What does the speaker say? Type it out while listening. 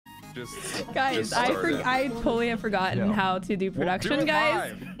Guys, I totally have forgotten how to do production,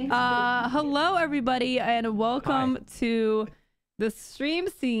 guys. Hello everybody and welcome to the stream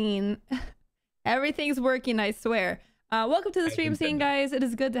scene. Everything's working, I swear. Welcome to the stream scene, guys. It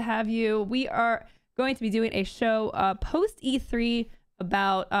is good to have you. We are going to be doing a show post E3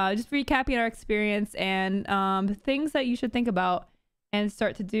 about just recapping our experience and things that you should think about and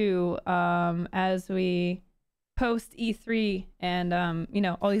start to do as we post E3 and you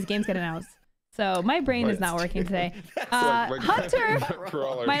know, all these games get announced. So my brain is not working today. Hunter,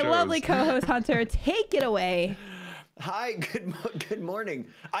 my lovely co-host Hunter, take it away. Hi, good morning.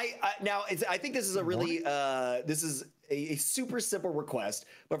 I think this is a really this is a super simple request,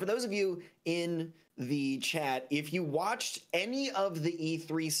 but for those of you in the chat, if you watched any of the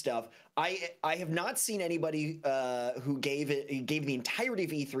E3 stuff, I have not seen anybody who gave the entirety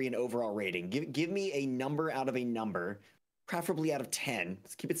of E3 an overall rating. Give me a number out of a number, preferably out of 10.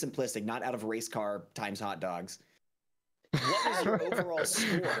 Let's keep it simplistic, not out of race car times hot dogs. What was your overall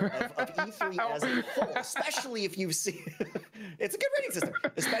score of E3 as a whole, especially if you've seen it's a good rating system,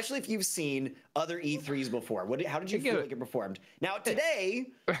 especially if you've seen other E3s before. How did you feel like it performed? Now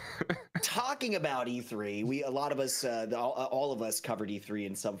today, talking about E3, a lot of us, all of us covered E3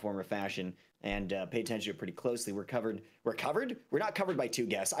 in some form or fashion and paid attention to it pretty closely. We're not covered by two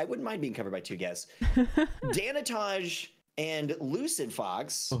guests. I wouldn't mind being covered by two guests. Danotage and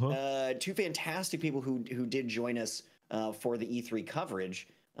Lucidfoxx, two fantastic people who did join us for the E3 coverage,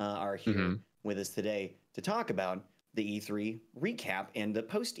 are here with us today to talk about the E3 recap and the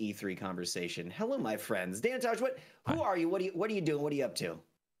post E3 conversation. Hello, my friends. Danotage, who are you? What are you doing? What are you up to?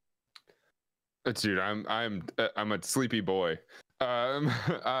 Dude, I'm a sleepy boy.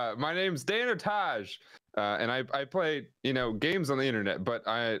 My name's Danotage, and I play games on the internet. But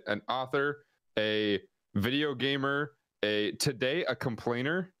an author, a video gamer, a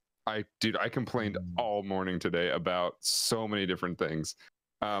complainer. I complained all morning today about so many different things,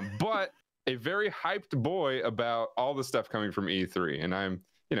 but a very hyped boy about all the stuff coming from E3. And I'm,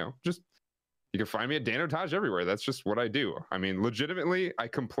 you can find me at Danotage everywhere. That's just what I do. I mean, legitimately, I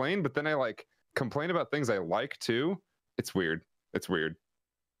complain, but then I complain about things I like too. It's weird. It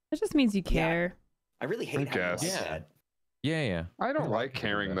just means you care. I really hate how you said. Yeah. I don't like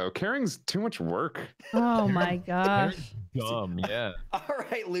caring though. Caring's too much work. Oh my gosh. Dumb, yeah. All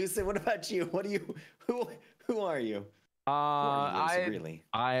right, Lucid, what about you? Who are you?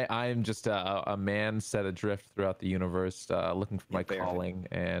 I'm just a man set adrift throughout the universe, looking for my calling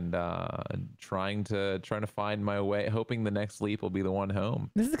and trying to find my way, hoping the next leap will be the one home.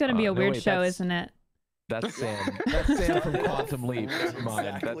 This is gonna be a weird show, isn't it? That's Sam. That's Sam from Quantum Leap. Mine.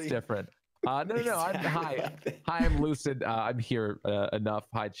 Exactly. That's different. No. Hi, I'm Lucid. I'm here enough.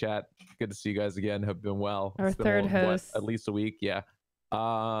 Hi, chat. Good to see you guys again. Hope you've been well. Our third host. At least a week. Yeah.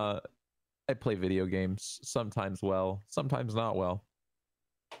 I play video games. Sometimes well, sometimes not well.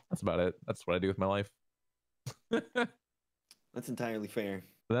 That's about it. That's what I do with my life. That's entirely fair.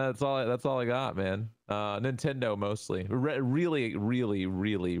 That's all I got, man. Nintendo mostly. Really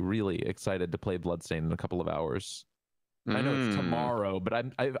excited to play Bloodstained in a couple of hours. I know it's tomorrow, but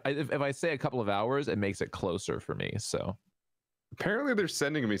if I say a couple of hours, it makes it closer for me. So apparently they're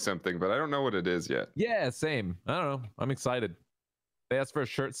sending me something, but I don't know what it is yet. Yeah, same. I don't know. I'm excited. They asked for a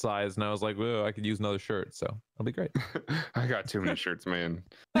shirt size, and I was like, "Whoa, I could use another shirt." So it'll be great. I got too many shirts, man.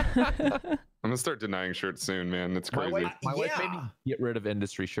 I'm gonna start denying shirts soon, man. That's crazy. My wife made me get rid of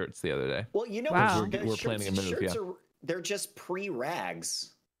industry shirts the other day. Well, wow. we're planning a move. They're just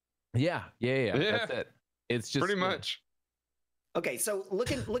pre-rags. Yeah. That's it. It's just pretty much. Okay, so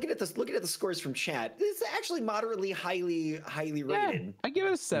looking at the scores from chat, it's actually moderately highly rated. Yeah, I give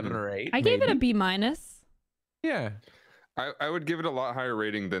it a 7 or 8. I gave it a B-. Yeah. I would give it a lot higher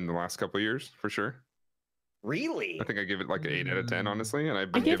rating than the last couple of years, for sure. Really? I think I give it like an 8 out of 10, honestly. And I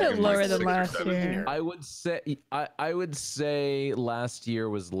gave it lower than last year. I would say last year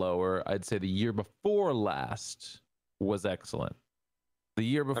was lower. I'd say the year before last was excellent. The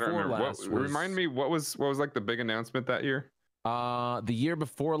year before last remind me what was like the big announcement that year? The year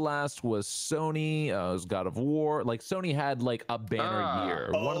before last was Sony. It was God of War. Like Sony had like a banner year.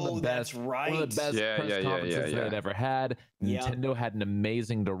 One of the best. Right. One of the best press conferences they'd ever had. Nintendo had an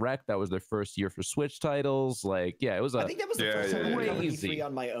amazing direct. That was their first year for Switch titles. Like, yeah, it was. I think that was the first time I covered E3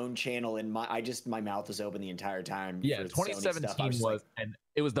 on my own channel, and my mouth was open the entire time. Yeah, 2017 was, and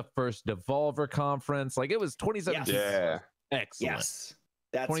it was the first Devolver conference. Like it was 2017. Yeah, excellent. Yes,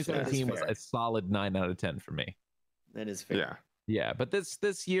 2017 was a solid 9 out of 10 for me. That is fair. Yeah, but this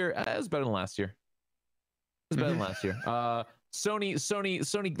year it was better than last year. It was better than last year.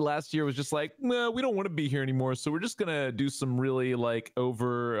 Sony last year was just like, no, we don't want to be here anymore, so we're just gonna do some really like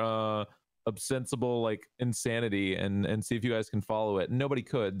over ostensible like insanity and see if you guys can follow it. And nobody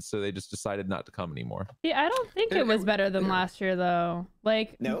could, so they just decided not to come anymore. Yeah, I don't think it was better than last year though.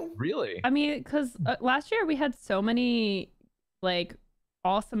 Like, No, really? I mean, because last year we had so many like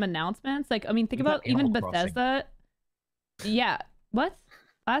awesome announcements. Like, I mean, think about even Bethesda. Yeah. What?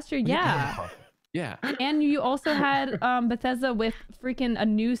 Last year, yeah. Yeah. And you also had Bethesda with freaking a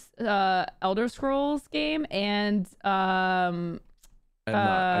new Elder Scrolls game and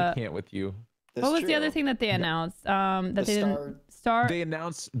I can't with you. what was the other thing that they announced? That they didn't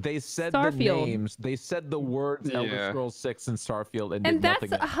They said Starfield. the names. They said the words Elder Scrolls 6 and Starfield, and did that's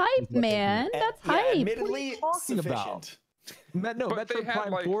nothing else. hype, man. That's hype. admittedly talking sufficient. about? No, But Metroid they had,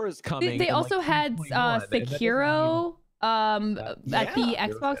 Prime like- 4 is coming. They in, also like, had 2021, and that doesn't Sekiro at the Yeah.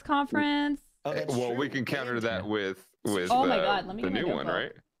 Xbox conference. Oh, that's Well, we true. can counter And- that with Oh my God, let me the get my new one, notebook.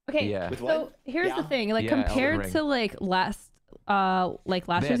 right? Okay, Yeah. With so what? here's the Yeah. thing, like Yeah, Elden compared Ring. to like last They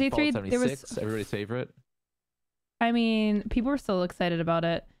year's had E3, Fallout there was 76, everybody's favorite. I mean, people were still excited about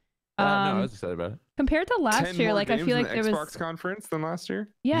it. No, I was excited about it. Compared to last 10 year, more like I games feel in like the there Xbox was conference than last year.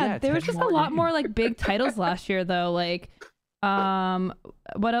 yeah, there was 10 just a more lot more games. like big titles last year though. Like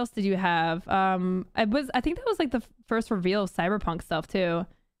what else did you have? I think that was like the first reveal of Cyberpunk stuff too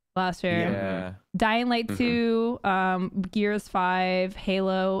last year. Yeah. Dying Light 2, Gears 5,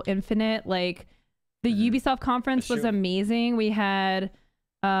 Halo Infinite, like the Ubisoft conference was Sure. amazing. We had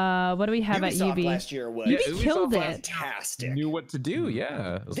what do we have at Ubisoft UB? last year was Ubi killed it. fantastic. Knew what to do.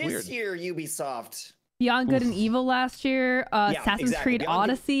 Yeah. It was This weird. year, Ubisoft. Beyond Good and Evil last year, Assassin's exactly. Creed Beyond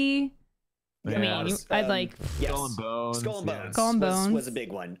Good- Odyssey. Yeah. I mean, I'd like yes. Skull and Bones. Skull and yeah. Bones, Skull and Bones. was a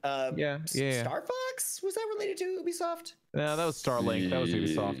big one. Yeah. Star Fox, was that related to Ubisoft? Yeah, that was Starlink. That was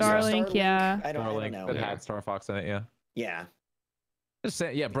Ubisoft. Starlink, yeah. I don't Starlink know. that had Star Fox in it. Yeah. Yeah. Just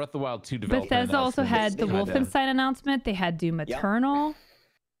saying, yeah, Breath of the Wild 2 development. Bethesda also had the They had Wolfenstein announcement. They had Doom Eternal.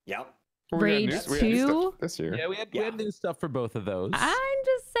 Yep. Rage we had new 2? stuff this year. Yeah, we had new stuff for both of those. I'm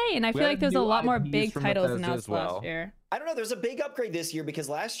just saying. I We feel had like there's a new lot more IPs big from titles Bethesda announced as well. last year. I don't know. There's a big upgrade this year because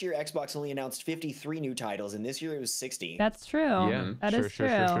last year Xbox only announced 53 new titles, and this year it was 60 That's true. Yeah, That is sure,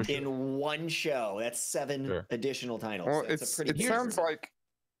 true. sure. in one show. That's 7 additional titles. Well, That's a pretty it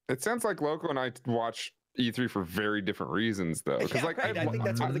sounds like Lowco and I watch E3 for very different reasons though. Because Yeah, like right. I think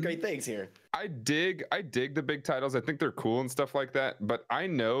that's one of the great things here. I dig the big titles. I think they're cool and stuff like that. But I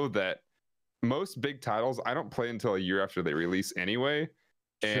know that most big titles I don't play until a year after they release anyway.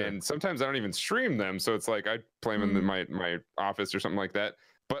 Sure. And sometimes I don't even stream them. So it's like I play them in my office or something like that.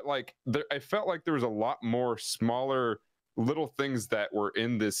 But like I felt like there was a lot more smaller little things that were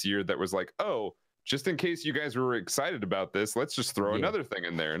in this year that was like, oh, just in case you guys were excited about this, let's just throw another thing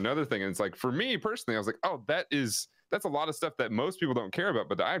in there, another thing. And it's like, for me personally, I was like, oh, that's a lot of stuff that most people don't care about,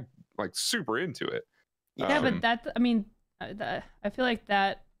 but I'm like super into it. Yeah, but that's, I mean, I feel like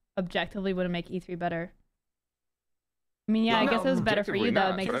that objectively wouldn't make E3 better. I mean, yeah, Well, I guess no, it was better for you. objectively That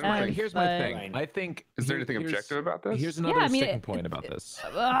not, makes but sense. I don't think- Here's my but- thing. Right. I think. Is there anything here's- objective about this? Here's another Yeah, I mean, sticking point about this.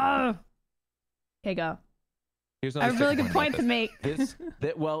 Okay, go. Here's I another have a really sticking good point to make.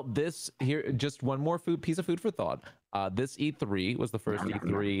 This here, just one more piece of food for thought. This E3 was the first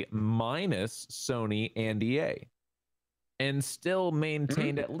E3 minus Sony and EA, and still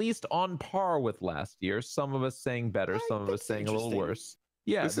maintained at least on par with last year. Some of us saying better, some of us that's saying a little interesting. worse.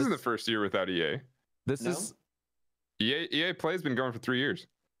 Yeah, This isn't the first year without EA. This No? is. EA Play's been going for 3 years.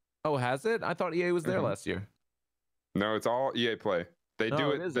 Oh, has it? I thought EA was there Mhm. last year. No, it's all EA Play. They do Oh,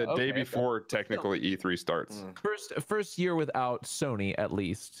 it it is? the Okay, day okay. before technically E3 starts. First year without Sony, at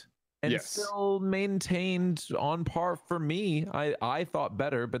least, and Yes. still maintained on par for me. I thought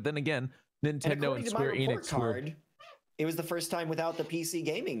better, but then again, And Nintendo according and to my Square report Enix were. card, it was the first time without the PC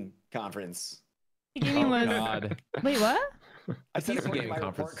gaming conference. Gaming was. God. Wait, what? I said PC according to gaming my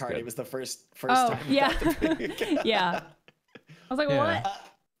conference report is card, good. it was the first Oh, time. yeah. without the- Yeah. I was like, Yeah. what?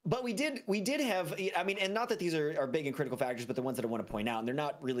 But we did have, I mean, and not that these are big and critical factors, but the ones that I want to point out, and they're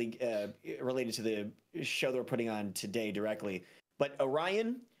not really related to the show that we're putting on today directly. But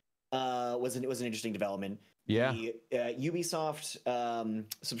Orion was an interesting development. Yeah. The Ubisoft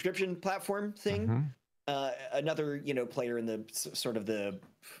subscription platform thing. Mhm. Another player in the sort of the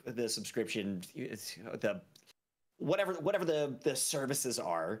subscription, the whatever the services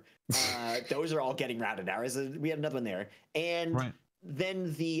are. Those are all getting rounded out. We had another one there, and Right.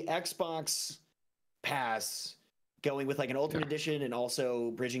 then the Xbox Pass going with like an Ultimate Edition and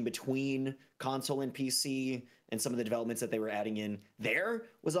also bridging between console and PC, and some of the developments that they were adding in there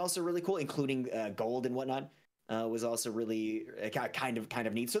was also really cool, including gold and whatnot. was also really kind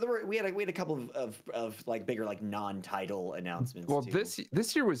of neat. So we had a couple of like bigger like non-title announcements. Well, too.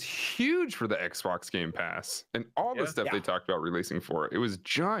 this year was huge for the Xbox Game Pass and all the stuff they talked about releasing for it. It was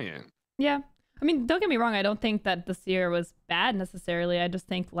giant. Yeah. I mean, don't get me wrong. I don't think that this year was bad necessarily. I just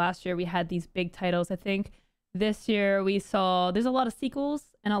think last year we had these big titles. I think this year there's a lot of sequels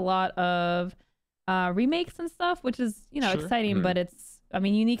and a lot of remakes and stuff, which is, exciting, but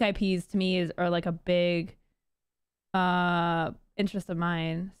unique IPs to me are like a big interest of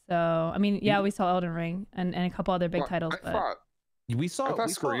mine. So, I mean, we saw Elden Ring and a couple other big titles. I thought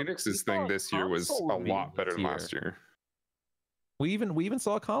Square Enix's thing this year was a lot better than last year. We even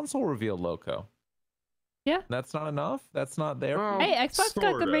saw a console reveal, Lowco. Yeah. That's not enough? That's not there? Hey, Xbox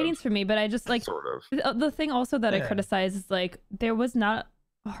got good ratings for me, but I just like... Sort of. The thing also that I criticize is like, there was not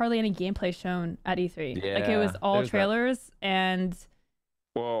hardly any gameplay shown at E3. Yeah, like, it was all trailers, and...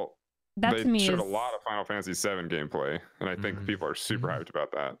 Well, that to me showed a lot of Final Fantasy VII gameplay, and I think people are super hyped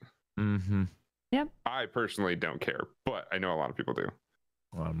about that. Mm-hmm. Yeah. I personally don't care, but I know a lot of people do.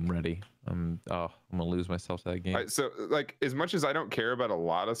 Well, I'm ready. I'm gonna lose myself to that game. So, like, as much as I don't care about a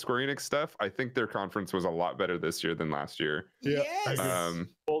lot of Square Enix stuff, I think their conference was a lot better this year than last year. Yes.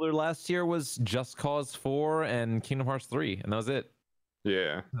 Well, their last year was Just Cause 4 and Kingdom Hearts 3, and that was it.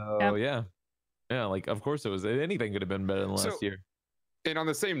 Yeah. Oh yeah. Like, of course it was. Anything could have been better than last year. And on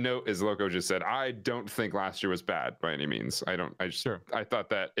the same note as Lowco just said, I don't think last year was bad by any means. I thought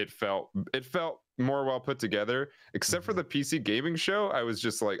that it felt more well put together, except for the PC gaming show. I was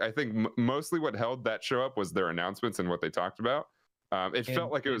just like, I think mostly what held that show up was their announcements and what they talked about. It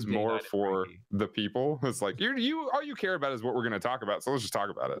felt like it was more for the people. It's like all you care about is what we're going to talk about, so let's just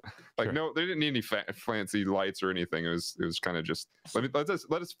talk about it. Like, no, they didn't need any fancy lights or anything. It was kind of just let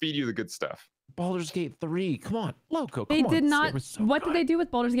us feed you the good stuff. Baldur's Gate 3, come on, Lowco. They did not. What did they do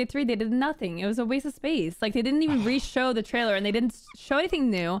with Baldur's Gate 3? They did nothing. It was a waste of space. Like, they didn't even re-show the trailer, and they didn't show anything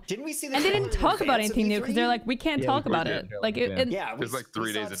new. Didn't we see the and they didn't talk about anything new because they're like, we can't talk about it. Like, it was like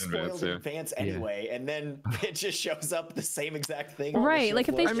 3 days in advance. Anyway, and then it just shows up the same exact thing. Right. Like,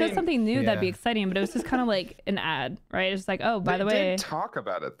 if they showed something new, that'd be exciting. But it was just kind of like an ad, right? It's just like, oh, by the way, they did talk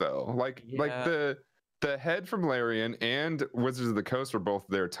about it though. Like the head from Larian and Wizards of the Coast were both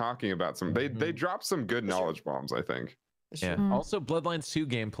there talking about some. They dropped some good knowledge bombs, I think. Yeah. Also, Bloodlines 2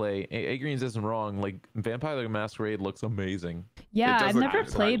 gameplay. A-Greens isn't wrong. Like, Vampire the Masquerade looks amazing. Yeah, I've never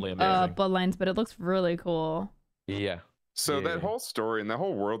played Bloodlines, but it looks really cool. Yeah. So that whole story and the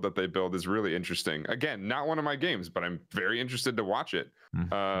whole world that they build is really interesting. Again, not one of my games, but I'm very interested to watch it.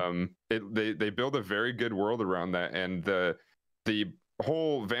 They build a very good world around that, and the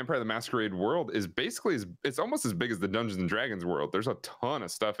whole Vampire the Masquerade world is basically it's almost as big as the Dungeons and Dragons world. There's a ton of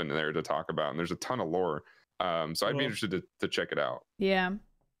stuff in there to talk about, and there's a ton of lore. So I'd be interested to check it out. Yeah.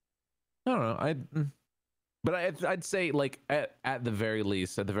 I don't know. I'd say, like, at the very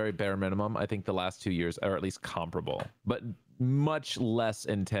least, at the very bare minimum, I think the last 2 years are at least comparable, but much less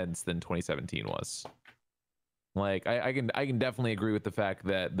intense than 2017 was. Like, I can definitely agree with the fact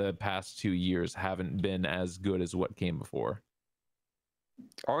that the past 2 years haven't been as good as what came before.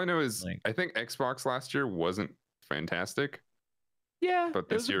 All I know is I think Xbox last year wasn't fantastic. Yeah. But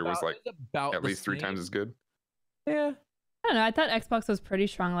this year was like at least 3 times as good. I Yeah. don't know. I thought Xbox was pretty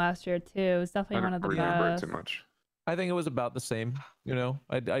strong last year too. It was definitely one of the best. I don't remember it too much. I think it was about the same.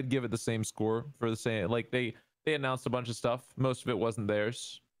 I'd give it the same score for the same. Like, they announced a bunch of stuff. Most of it wasn't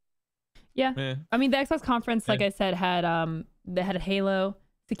theirs. Yeah. I mean, the Xbox conference, like I said, had they had Halo,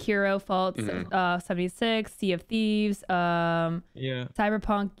 Sekiro, Fallout 76, Sea of Thieves,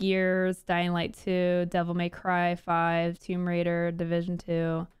 Cyberpunk, Gears, Dying Light 2, Devil May Cry 5, Tomb Raider, Division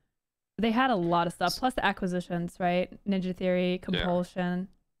 2. They had a lot of stuff, plus the acquisitions, right? Ninja Theory, Compulsion.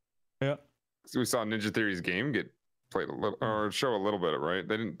 Yeah. So we saw Ninja Theory's game get played a little, or show a little bit, right?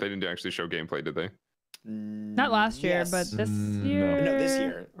 They didn't actually show gameplay, did they? Not last year, but this year. No, this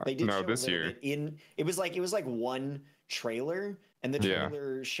year they did. No, this year. It was like one trailer, and the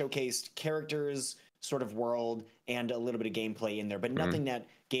trailer showcased characters, sort of world, and a little bit of gameplay in there, but nothing that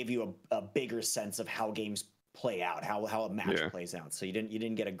gave you a bigger sense of how games play out, how a match plays out. So you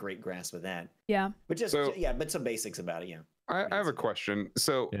didn't get a great grasp of that. Yeah. But but some basics about it. Yeah. I have a question.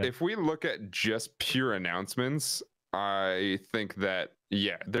 So if we look at just pure announcements, I think that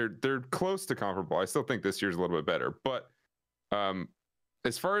they're close to comparable. I still think this year's a little bit better, but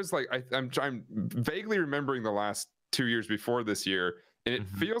as far as like I'm vaguely remembering the last 2 years before this year, and it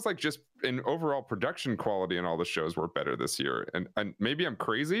feels like just in overall production quality and all the shows were better this year. And maybe I'm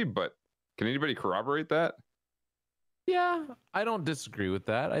crazy, but can anybody corroborate that? Yeah, I don't disagree with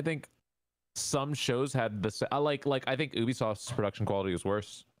that. I think some shows had this. I think Ubisoft's production quality was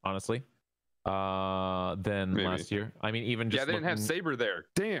worse, honestly. than last year. I mean, even just they didn't have Saber there.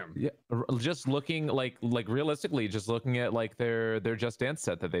 Damn. Yeah, just looking like realistically, just looking at like their Just Dance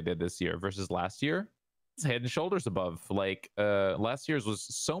set that they did this year versus last year, it's head and shoulders above. Like last year's was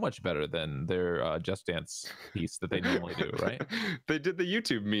so much better than their Just Dance piece that they normally do, right? They did the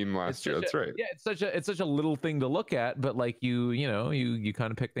YouTube meme last year. That's right. Yeah, it's such a little thing to look at, but like you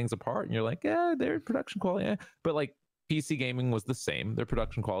kind of pick things apart and you're like, yeah, their production quality, yeah. But like PC gaming was the same. Their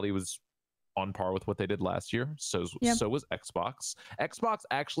production quality was on par with what they did last year. So was Xbox. Xbox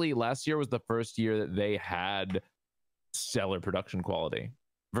actually last year was the first year that they had stellar production quality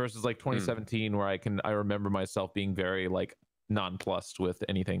versus like 2017 where I remember myself being very like nonplussed with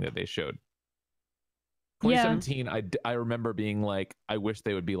anything that they showed. 2017 I remember being like, I wish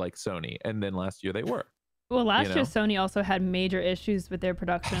they would be like Sony, and then last year they were. Well, last year Sony also had major issues with their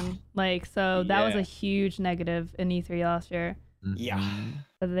production. Like, so that was a huge negative in E3 last year. Yeah.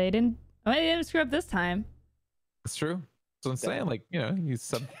 But they didn't screw up this time. It's true. So I'm saying, like, you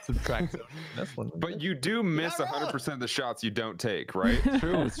subtract this one. But you do miss 100% of the shots you don't take, right?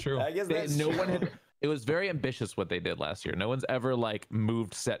 It's true. I guess that's true. It was very ambitious what they did last year. No one's ever like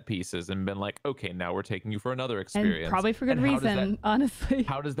moved set pieces and been like, okay, now we're taking you for another experience. And probably for good reason, honestly.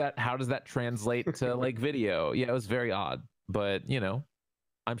 How does that translate to like video? Yeah, it was very odd. But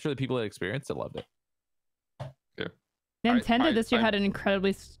I'm sure the people that experienced it loved it. Yeah. Nintendo this year had an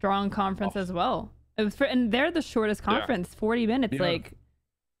incredibly strong conference as well. It was and they're the shortest conference, 40 minutes, like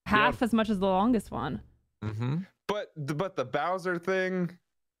half as much as the longest one. But the Bowser thing,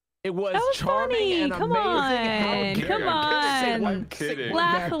 it was charming funny. And come amazing. Come on. I'm kidding.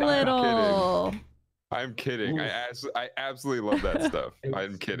 Laugh a little. I'm kidding. I absolutely love that stuff.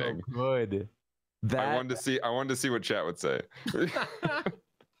 I'm kidding. So good. I wanted to see what chat would say.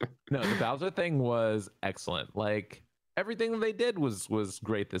 No, the Bowser thing was excellent. Like everything that they did was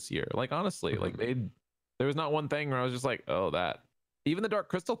great this year. Like honestly, like there was not one thing where I was just like, oh, that. Even the Dark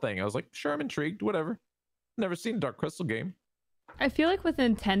Crystal thing, I was like, sure, I'm intrigued, whatever. Never seen a Dark Crystal game. I feel like with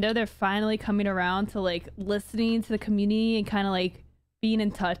Nintendo, they're finally coming around to like listening to the community and kind of like being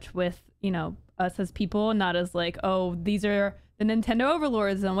in touch with, us as people, not as like, oh, these are the Nintendo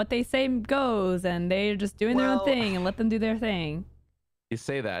overlords and what they say goes and they're just doing their own thing and let them do their thing. You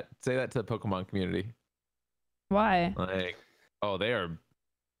say that to the Pokemon community. Why? Like, oh, there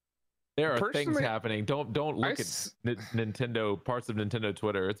are things happening. Don't look at Nintendo, parts of Nintendo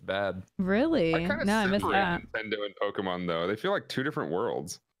Twitter. It's bad. Really? No, I missed that. Nintendo and Pokemon though, they feel like two different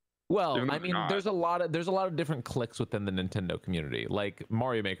worlds. Well, I mean, there's a lot of different cliques within the Nintendo community. Like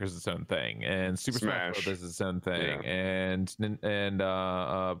Mario Maker is its own thing, and Super Smash Bros. Is its own thing, and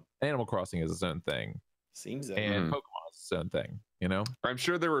Animal Crossing is its own thing. Seems that. And Pokemon is its own thing. I'm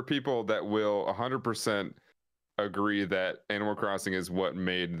sure there were people that will 100% agree that Animal Crossing is what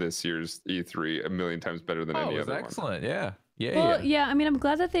made this year's E3 a million times better than any other excellent. one. Yeah. I mean, I'm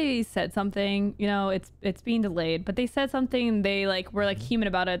glad that they said something. It's being delayed, but they said something. They were like human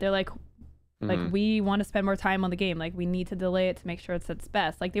about it. They're like we want to spend more time on the game. Like we need to delay it to make sure it's its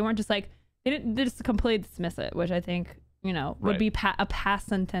best. Like they weren't just like they just completely dismiss it, which I think would be a past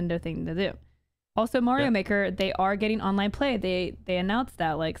Nintendo thing to do. Also, Mario Maker, they are getting online play. They announced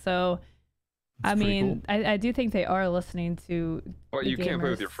that so. I mean, cool. I do think they are listening to. Well, you can't play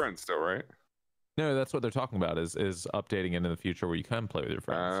with your friends still, right? No, that's what they're talking about is updating into the future where you can play with your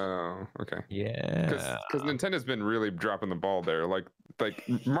friends. Oh, okay. Yeah. Because Nintendo's been really dropping the ball there. Like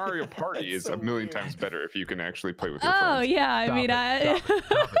Mario Party is a million times better if you can actually play with your friends. Oh yeah, I mean,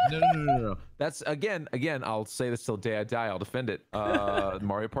 Stop it. No. That's again. I'll say this till day I die. I'll defend it.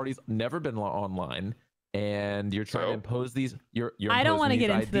 Mario Party's never been online, and you're trying to impose these. I don't want to get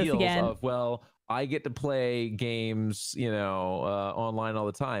into this again. Well, I get to play games, online all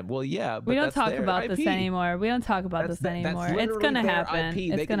the time. Well, yeah, but we don't talk about this anymore. We don't talk about this anymore. It's gonna happen.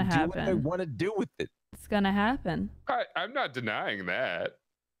 It's gonna happen. Do what they want to do with it. It's gonna happen. I'm not denying that.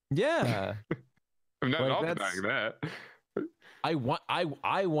 Yeah, I'm not at all denying that.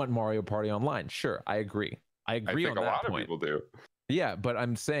 I want Mario Party online. Sure, I agree. I think on that lot point. Of people do. Yeah, but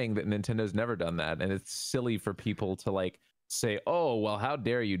I'm saying that Nintendo's never done that, and it's silly for people to say, oh, well, how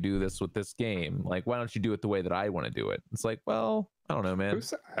dare you do this with this game? Like, why don't you do it the way that I want to do it? It's like, well, I don't know, man.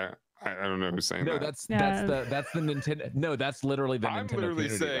 I don't know who's saying that. That's the Nintendo. No, that's literally the Nintendo. I'm literally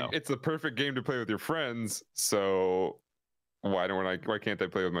saying it's the perfect game to play with your friends. So why can't I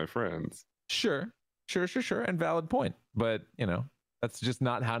play with my friends? Sure, and valid point. But that's just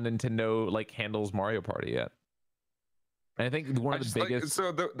not how Nintendo handles Mario Party yet. I think one of the biggest.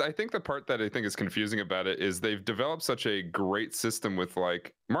 I think the part that I think is confusing about it is they've developed such a great system with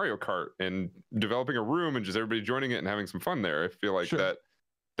Mario Kart and developing a room and just everybody joining it and having some fun there. I feel like that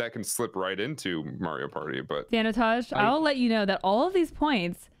that can slip right into Mario Party. But Danotage, I'll let you know that all of these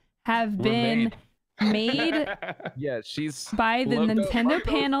points have been made yeah, she's by the Nintendo Loco's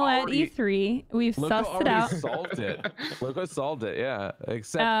panel already, at E3. We've Loco sussed it out. Solved it. Loco solved it, yeah.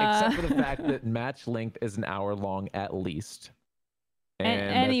 Except for the fact that match length is an hour long at least. And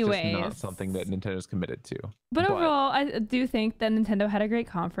anyways, that's just not something that Nintendo's committed to. But overall, I do think that Nintendo had a great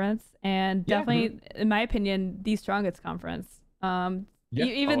conference, and definitely, in my opinion, the strongest conference.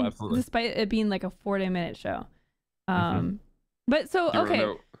 Even despite it being like a 40-minute show. But so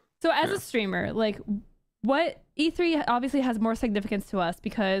okay, so as a streamer, like, what E3 obviously has more significance to us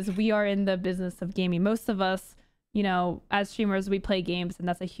because we are in the business of gaming. Most of us, you know, as streamers, we play games, and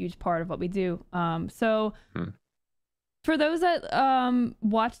that's a huge part of what we do. For those that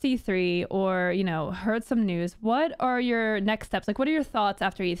watched E3 or, you know, heard some news, what are your next steps? Like, what are your thoughts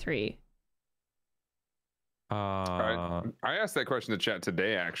after E3? I asked that question in the chat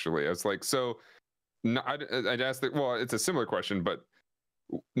today, actually. I was like, so I'd asked that, well, it's a similar question, but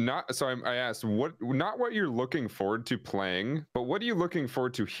I asked not what you're looking forward to playing, but what are you looking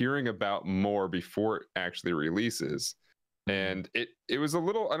forward to hearing about more before it actually releases? And it was a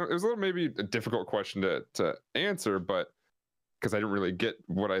little maybe a difficult question to answer, but because I didn't really get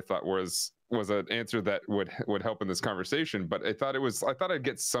what I thought was an answer that would help in this conversation. But I thought I'd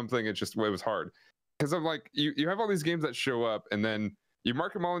get something. It was hard because I'm like, you have all these games that show up, and then you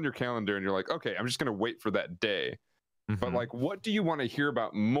mark them all in your calendar, and you're like, okay, I'm just gonna wait for that day. But like, what do you want to hear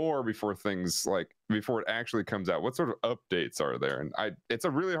about more before it actually comes out? What sort of updates are there? And it's a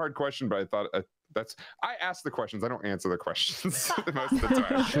really hard question, but I thought I ask the questions. I don't answer the questions most of the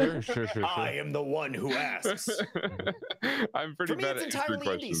time. Sure. I am the one who asks. I'm pretty bad at answering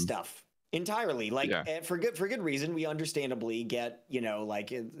questions. Indie stuff. Entirely, like for good reason. We understandably get, you know, like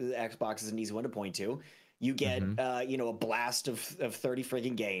the Xbox is an easy one to point to. You get, you know, a blast of 30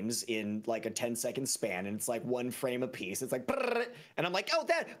 friggin' games in like a 10-second span, and it's like one frame a piece. It's like, and I'm like, no,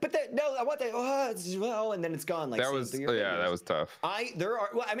 I want that. Oh, and then it's gone. Like that was tough.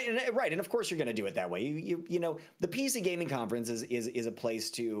 Right, and of course you're gonna do it that way. You know, the PC gaming conference is a place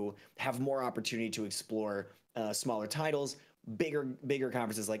to have more opportunity to explore smaller titles. Bigger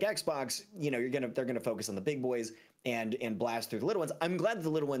conferences like Xbox, you know, they're gonna focus on the big boys and blast through the little ones. I'm glad that the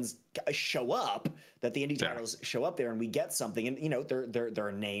little ones show up, that the indie titles show up there, and we get something. And you know, there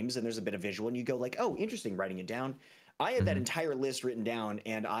are names and there's a bit of visual, and you go like, oh, interesting, writing it down. I have that entire list written down,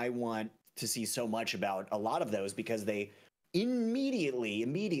 and I want to see so much about a lot of those because they immediately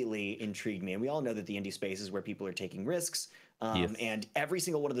intrigued me. And we all know that the indie space is where people are taking risks. And every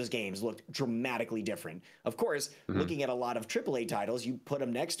single one of those games looked dramatically different. Of course, looking at a lot of AAA titles, you put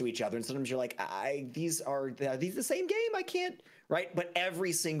them next to each other, and sometimes you're like, are these the same game? I can't, right? But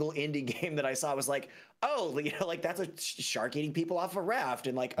every single indie game that I saw was like, oh, you know, like that's a shark eating people off a raft,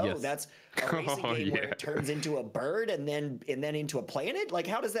 and like, oh, that's a racing game where it turns into a bird and then into a planet. Like,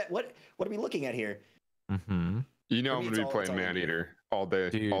 how does that? What are we looking at here? You know, I'm gonna be playing Maneater all day,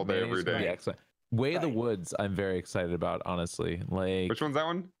 every day. Excellent. Way of the Woods, I'm very excited about, honestly. Like, which one's that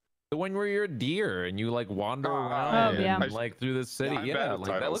one? The one where you're a deer and you like wander around and, like through the city. Yeah,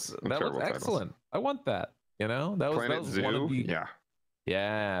 like that looks excellent. I want that. You know, that was Zoo. One of the,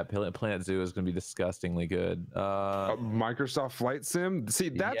 yeah, Planet Zoo is going to be disgustingly good. Microsoft Flight Sim. See,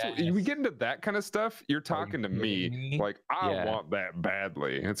 that's we get into that kind of stuff. You're talking to me. Like, I want that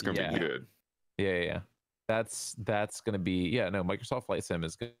badly. It's going to be good. Yeah. That's going to be Microsoft Flight Sim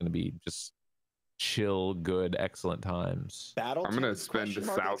is going to be just chill, good, excellent times. I'm gonna spend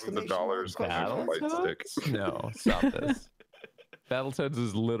thousands of dollars on a flight stick. No, stop this. Battletoads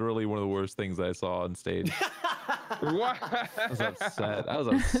is literally one of the worst things I saw on stage. What? I was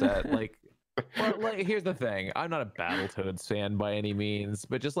upset. Like, here's the thing. I'm not a Battletoads fan by any means,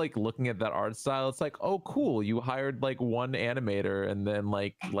 but just like looking at that art style, it's like, oh, cool. You hired like one animator and then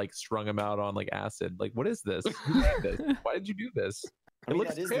like strung him out on like acid. Like, what is this? Who made this? Why did you do this? I mean,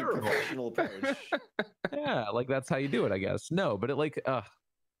 that is the professional approach. Yeah, like that's how you do it, I guess. No, but it like,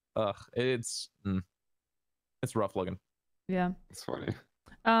 it's rough looking. Yeah, it's funny.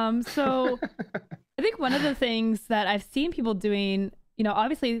 So I think one of the things that I've seen people doing, you know,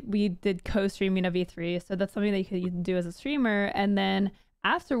 obviously we did co-streaming of E3, so that's something that you can do as a streamer, and then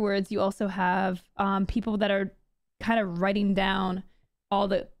afterwards you also have people that are kind of writing down all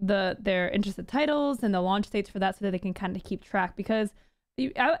their interested titles and the launch dates for that, so that they can kind of keep track, because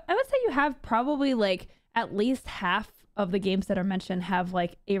I would say you have probably like at least half of the games that are mentioned have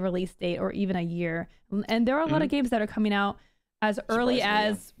like a release date or even a year, and there are a lot of games that are coming out as early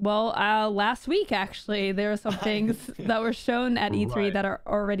as last week. Actually, there are some things that were shown at E3 that are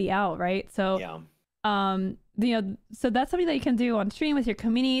already out, right? So so that's something that you can do on stream with your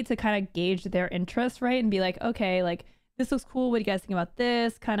community to kind of gauge their interest, right? And be like, okay, like this looks cool. What do you guys think about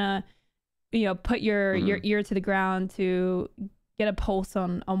this? Kind of, put your ear to the ground to get a pulse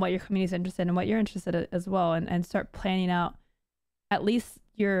on what your community's interested in and what you're interested in as well, and start planning out at least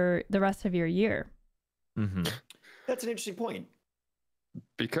the rest of your year. Mm-hmm. That's an interesting point.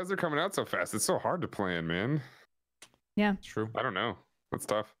 Because they're coming out so fast, it's so hard to plan, man. Yeah, True. I don't know. That's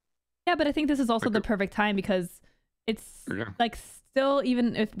tough. Yeah, but I think this is also the perfect time because it's like still,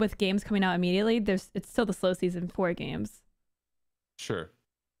 even if with games coming out immediately, it's still the slow season for games. Sure.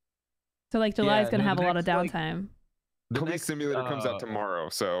 So like July is going to have a lot of downtime. The Police Simulator comes out tomorrow,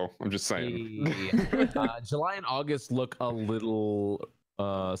 so I'm just saying. July and August look a little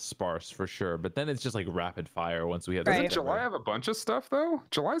sparse for sure, but then it's just like rapid fire once we have. Doesn't July have a bunch of stuff though?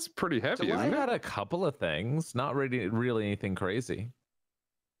 July's pretty heavy, July isn't it? had a couple of things, not really anything crazy.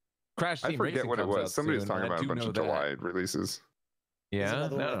 Crash Team I forget Racing what it comes was. out Somebody was soon, talking and I about a do bunch know of that. July releases. Yeah,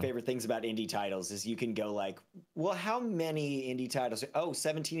 One of my favorite things about indie titles is you can go like, well, how many indie titles? Oh,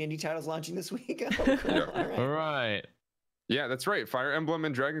 17 indie titles launching this week. Oh, cool. All right. Yeah, that's right. Fire Emblem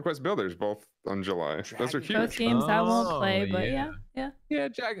and Dragon Quest Builders both on July. Those are huge. Both games I won't play, but yeah.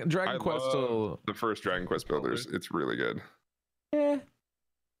 Dragon Quest will... the first Dragon Quest Builders. It's really good. Yeah.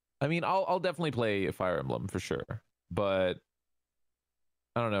 I mean, I'll definitely play Fire Emblem for sure, but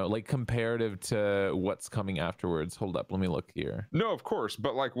I don't know, like comparative to what's coming afterwards. Hold up, let me look here. No, of course,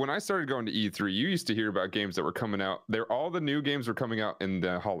 but like when I started going to E3, you used to hear about games that were coming out. All the new games were coming out in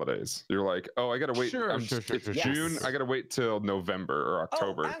the holidays. You're like, oh, I gotta wait. It's June. I gotta wait till November or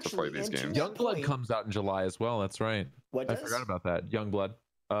October to play these games. Youngblood comes out in July as well. That's right. What does? I forgot about that. Youngblood.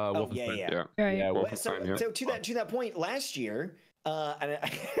 Yeah. So to that point, last year,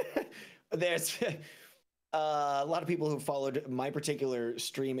 there's a lot of people who followed my particular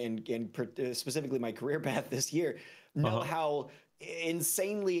stream and specifically my career path this year know how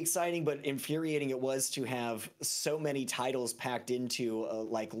insanely exciting but infuriating it was to have so many titles packed into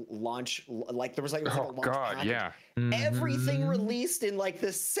like launch. Like there was like, a launch package. Yeah. Everything released in like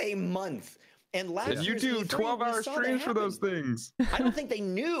the same month. And last year, you do 12-hour streams for those things. I don't think they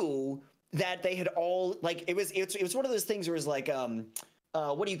knew that they had all like it was one of those things where it was like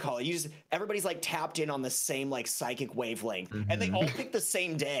what do you call it? Everybody's like tapped in on the same like psychic wavelength, and they all picked the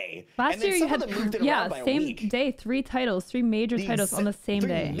same day. Last and then year you had moved it around by a same week. day, three major titles on the same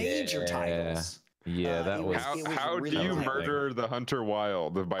day. Major titles. Yeah, that was. How do you murder the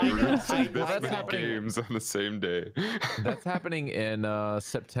TheHunterWild by releasing this many games on the same day? That's happening in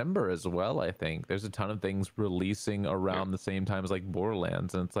September as well. I think there's a ton of things releasing around the same time as like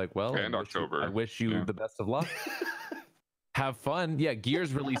Borderlands, and it's like, well, and October. I wish you the best of luck. Have fun. Yeah,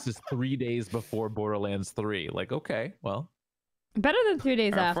 Gears releases 3 days before Borderlands 3. Like, okay, well, better than 3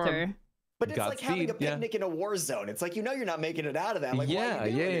 days after. Fun. But it's like having a picnic in a war zone. It's like, you're not making it out of that. Like,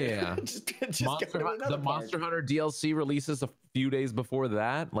 yeah. just go to another park. Monster Hunter DLC releases a few days before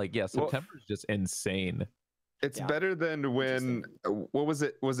that. Like, yeah, September is just insane. It's better than when what was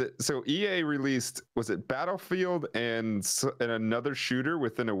it? So EA released, was it Battlefield and another shooter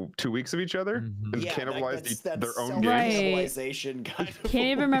within 2 weeks of each other and cannibalized their own game? Cannibalization kind of. Can't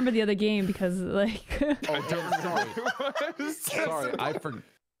even remember the other game because like. Sorry,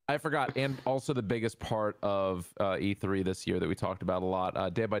 I forgot. And also the biggest part of E3 this year that we talked about a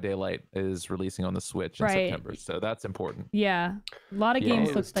lot, Dead by Daylight is releasing on the Switch in September, so that's important. Yeah, a lot of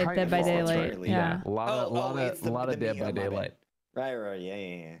games look like Dead by Daylight. Yeah, a lot of Dead by Daylight. Right.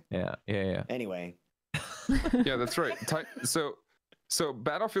 Yeah. Anyway. Yeah, that's right. So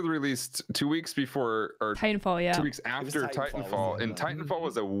Battlefield released 2 weeks before, or Titanfall, 2 weeks after Titanfall, and Titanfall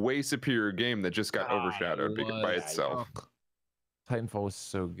was a way superior game that just got overshadowed by itself. Titanfall was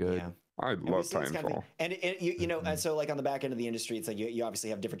so good. Yeah. I love Titanfall. And you know, and so like on the back end of the industry, it's like you obviously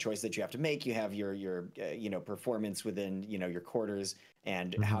have different choices that you have to make. You have your performance within your quarters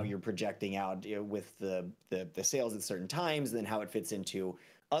and how you're projecting out with the sales at certain times, and then how it fits into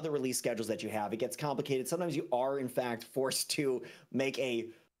other release schedules that you have. It gets complicated. Sometimes you are in fact forced to make a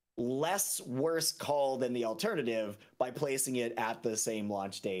less worse call than the alternative by placing it at the same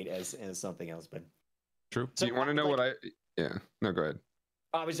launch date as something else. But true. So you want to know what I? Yeah. No, go ahead.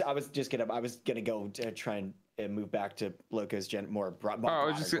 I was gonna go to try and move back to Lowco's more broad.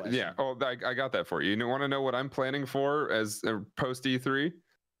 I got that for you. You want to know what I'm planning for as post E3?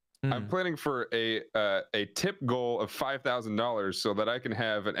 I'm planning for a tip goal of $5,000 so that I can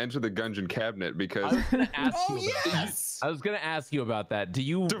have an Enter the Gungeon cabinet, because I was gonna ask you about that. Do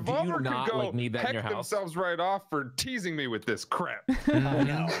you not like need that in your house? Themselves right off for teasing me with this crap.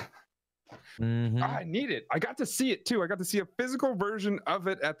 No. I need it. I got to see it too. I got to see a physical version of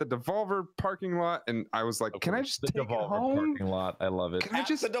it at the Devolver parking lot, and I was like, "Can I just take it home?" Parking lot. I love it. Can I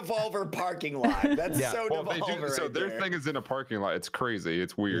just the Devolver parking lot? That's so Devolver. So right their there. thing is in a parking lot. It's crazy.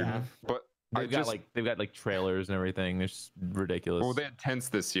 It's weird. Yeah. But they've got like trailers and everything. It's ridiculous. Well, they had tents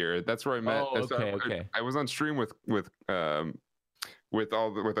this year. That's where I met. Oh, okay. I was on stream with a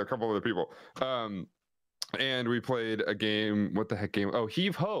couple other people. And we played a game. What the heck game? Oh,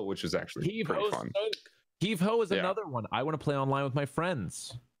 Heave Ho, which is actually pretty fun. Heave Ho is another one I want to play online with my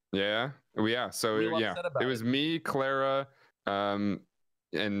friends. Yeah. So it was me, Clara, and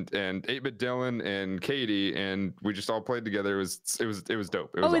 8-Bit Dylan and Katie, and we just all played together. It was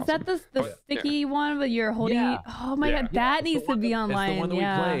dope. It was is that the sticky one with your holding? Yeah. Oh my god, that needs to be online. It's the one that we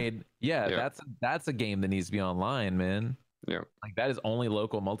played. Yeah, that's a game that needs to be online, man. Yeah, like that is only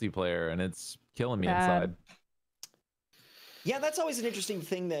local multiplayer, and it's killing me inside. Yeah, that's always an interesting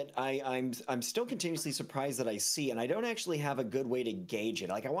thing that I'm still continuously surprised that I see, and I don't actually have a good way to gauge it.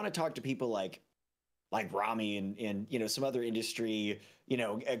 Like, I want to talk to people like Rami and some other industry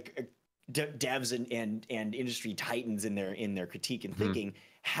devs and industry titans in their critique and thinking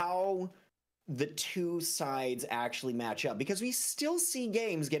how the two sides actually match up, because we still see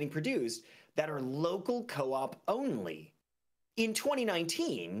games getting produced that are local co-op only in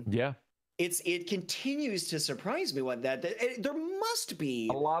 2019. Yeah. It continues to surprise me that there must be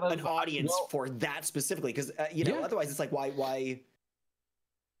an audience for that specifically, because otherwise it's like why.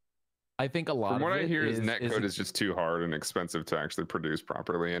 I think a lot. From what I hear is netcode is just too hard and expensive to actually produce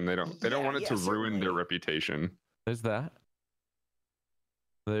properly, and they don't want it to ruin their reputation. There's that.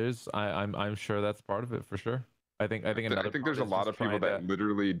 I'm sure that's part of it for sure. I think there's a lot of people that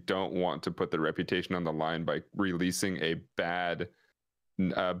literally don't want to put their reputation on the line by releasing a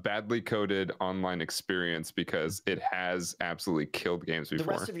badly coded online experience, because it has absolutely killed games before.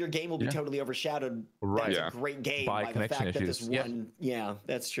 The rest of your game will be totally overshadowed. Right. That's a great game by the fact that this one. Yeah,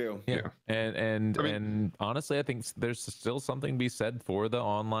 that's true. Yeah. And honestly, I think there's still something to be said for the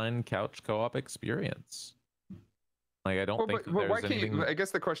online couch co-op experience. Like, I don't think why can't you, I guess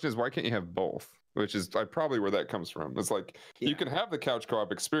the question is, why can't you have both? Which is probably where that comes from. It's like, you can have the couch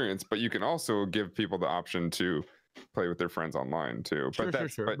co-op experience, but you can also give people the option to play with their friends online too. But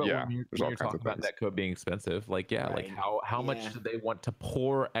there's all kinds talking of about netcode being expensive. Like, like how much do they want to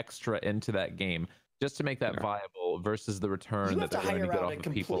pour extra into that game just to make that viable versus the return that they're going to get off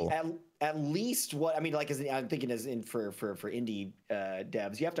of people? At least what I mean, like, I'm thinking as in for indie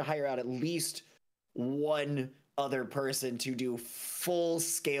devs, you have to hire out at least one other person to do full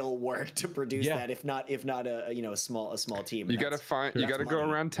scale work to produce that, if not a small team. You got to go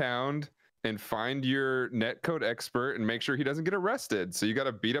around town and find your netcode expert and make sure he doesn't get arrested. So you got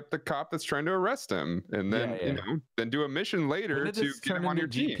to beat up the cop that's trying to arrest him, and then then do a mission later to get him on your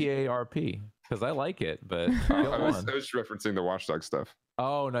team. GPA RP, because I like it, but I was referencing the Watchdog stuff.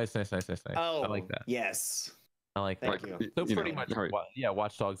 Oh, nice. Oh, I like that. Yes, I like that. Thank you. So pretty much,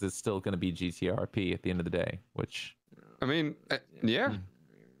 Watch Dogs is still going to be GTRP at the end of the day, which I mean,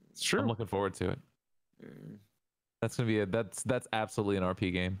 it's true. I'm looking forward to it. That's gonna be that's absolutely an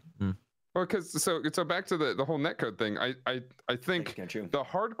RP game. Well, because so back to the whole netcode thing. I think the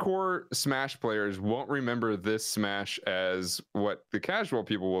hardcore Smash players won't remember this Smash as what the casual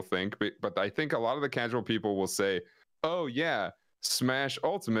people will think, but I think a lot of the casual people will say, "Oh yeah, Smash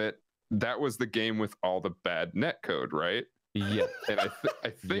Ultimate, that was the game with all the bad netcode, right?" Yeah, and I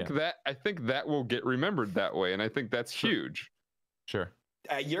think that will get remembered that way, and I think that's huge. Sure,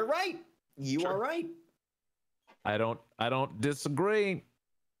 you're right. You are right. I don't disagree.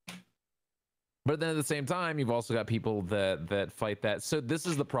 But then at the same time, you've also got people that fight that. So this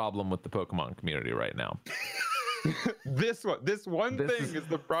is the problem with the Pokemon community right now. This one thing is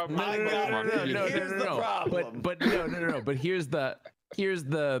the problem. No. But here's the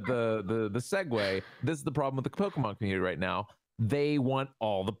segue. This is the problem with the Pokemon community right now. They want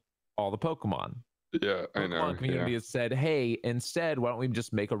all the Pokemon. Yeah, I know. The Pokemon community has said, hey, instead, why don't we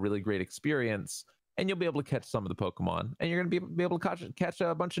just make a really great experience, and you'll be able to catch some of the Pokemon, and you're going to be able to catch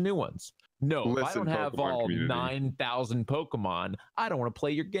a bunch of new ones. No, if I don't have all 9,000 Pokemon, I don't want to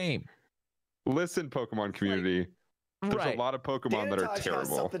play your game. Listen, Pokemon community. There's a lot of Pokemon that are terrible. Has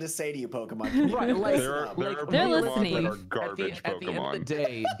something to say to you, Pokemon. Right, like, there are they're Pokemon listening. that are garbage at the end of the Pokemon.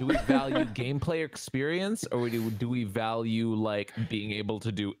 day, do we value gameplay experience, or do we value like being able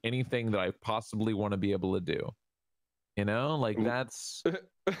to do anything that I possibly want to be able to do? You know, like that's.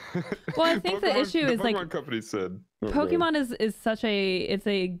 Well, I think the issue is like Pokemon company said Pokemon is such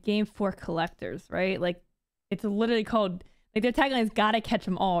a game for collectors, right? Like, it's literally called Like their tagline is "Gotta catch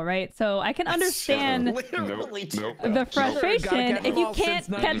them all," right? So I can understand Literally the frustration if you can't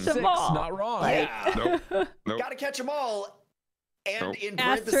catch them all. Not wrong. Yeah. Nope. Gotta catch them all. And Nope. in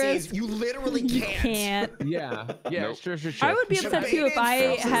parentheses, you literally can't. Yeah. Nope. Sure. I would be upset too if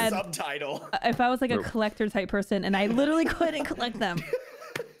I had subtitle. If I was like a collector type person and I literally couldn't collect them.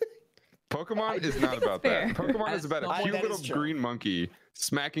 Pokemon is not about that. Pokemon is about a cute little green monkey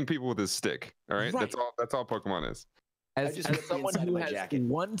smacking people with his stick. All right, that's all Pokemon is. As someone who has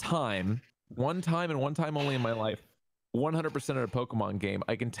one time and one time only in my life, 100% of a Pokemon game,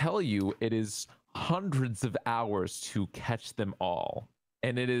 I can tell you it is hundreds of hours to catch them all,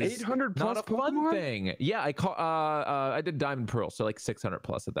 and it is 800 plus not a fun Pokemon? thing. Yeah, I did Diamond Pearl, so like 600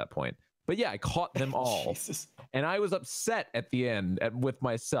 plus at that point. But yeah, I caught them all, Jesus. and I was upset at the end with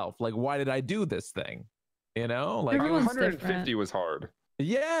myself. Like, why did I do this thing? You know, like 150 was hard.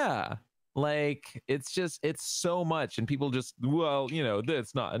 Yeah. Like it's so much, and people just, well, you know,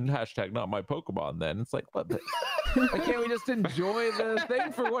 that's not, and hashtag not my Pokemon. Then it's like, what? Why can't we just enjoy the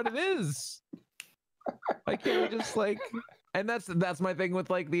thing for what it is? Why can't we just like? And that's my thing with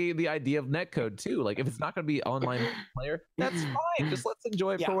like the idea of netcode too. Like if it's not going to be online player, that's fine. Just let's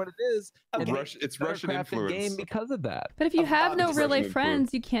enjoy it for what it is. It's Russian influence game because of that. But if you have no real life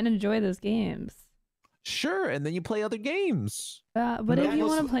friends, you can't enjoy those games. Sure, and then you play other games. But if you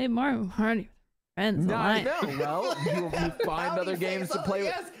want to play more friends, no, I know. Well, you find other games to play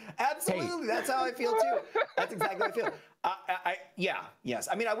with. Yes, absolutely. Hey. That's how I feel too. That's exactly how I feel. Yes.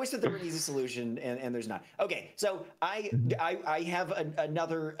 I mean, I wish that there were an easy solution, and there's not. Okay, so I have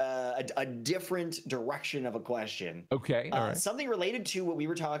another a different direction of a question. Okay, all right. Something related to what we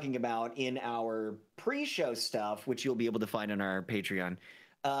were talking about in our pre-show stuff, which you'll be able to find on our Patreon,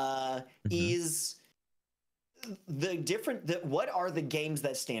 is what are the games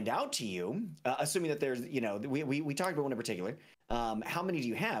that stand out to you, assuming that there's, you know, we talked about one in particular. How many do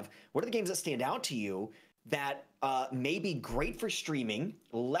you have? What are the games that stand out to you that may be great for streaming,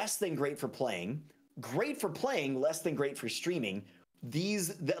 less than great for playing, less than great for streaming?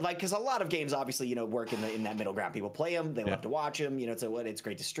 Because a lot of games obviously, you know, work in that middle ground. People play them, they love to watch them, you know, it's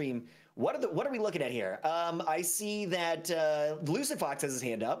great to stream. What are we looking at here? I see that Lucidfoxx has his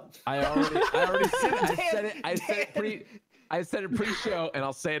hand up. I already said it. I said it pre-show, and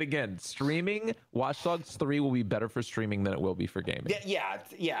I'll say it again. Streaming, Watch Dogs 3 will be better for streaming than it will be for gaming. Yeah.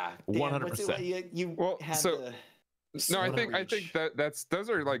 100%. No, I think that those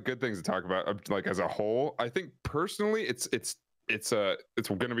are like good things to talk about. Like as a whole, I think personally, it's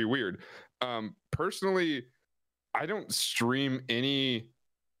going to be weird. Personally, I don't stream any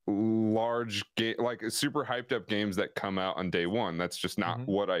large game, like super hyped up games that come out on day one. That's just not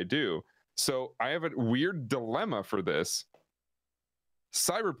what I do. So I have a weird dilemma for this.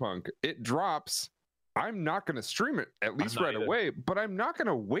 Cyberpunk, it drops. I'm not going to stream it at least right away, but I'm not going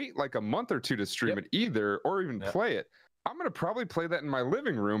to wait like a month or two to stream it either, or even play it. I'm going to probably play that in my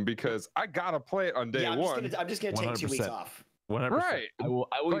living room because I got to play it on day one. I'm just going to take 2 weeks off. 100%. Right. I will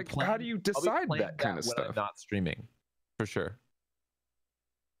like, how do you decide that kind of stuff? I'm not streaming, for sure.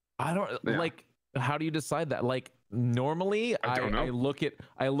 I don't like. How do you decide that? Like normally, I look at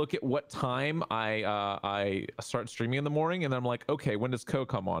what time I start streaming in the morning, and I'm like, okay, when does Co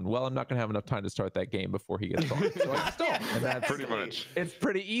come on? Well, I'm not gonna have enough time to start that game before he gets on. So I stop. And that's pretty much. It's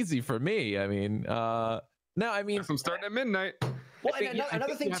pretty easy for me. I mean, no, I mean, I'm starting at midnight. Well, and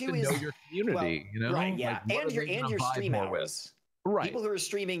another thing too is know your community, you know, right? Yeah, like, and your stream hours. Right. People who are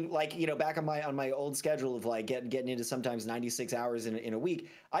streaming, like, you know, back on my old schedule of like getting into sometimes 96 hours in a week,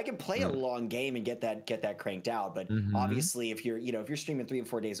 I can play a long game and get that cranked out. But obviously, if you're streaming 3 and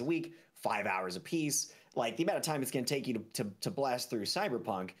 4 days a week, 5 hours a piece, like the amount of time it's going to take you to blast through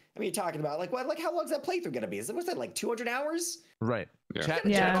Cyberpunk. I mean, you're talking about like how long's that playthrough going to be? What's that, like 200 hours? Right. Yeah. Chat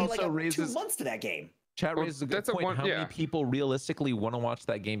also raises 2 months to that game. Chat raises a good point. How many people realistically want to watch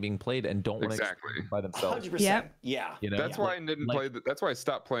that game being played and don't want to experience by themselves? 100%. Yeah. You know? That's why I didn't play. That's why I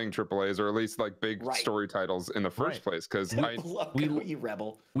stopped playing AAAs, or at least like big story titles in the first place. Because you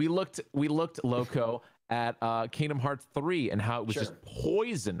rebel. We looked Lowco at Kingdom Hearts 3 and how it was just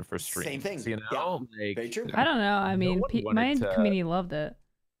poison for streams. Same thing. You know, like, very true. I don't know. I mean, my community loved it.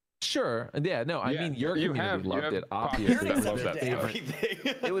 Sure. Yeah. No. I mean, your community loved it. Obviously,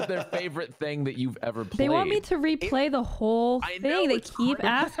 it was their favorite thing that you've ever played. They want me to replay the whole thing. They keep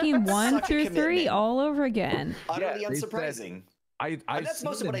asking 1 through 3 all over again. Utterly unsurprising. And that's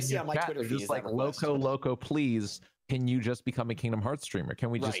most of what I see on my Twitter feed. Just like Lowco, please, can you just become a Kingdom Hearts streamer?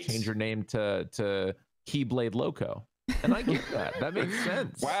 Can we just change your name to Keyblade Lowco? And I get that. That makes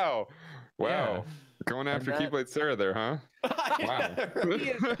sense. Wow. Yeah. Going after Keyblade Sarah there, huh? Wow.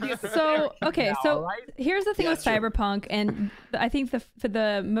 So okay, so here's the thing with Cyberpunk, and I think for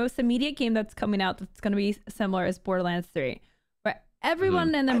the most immediate game that's coming out that's going to be similar is Borderlands 3, where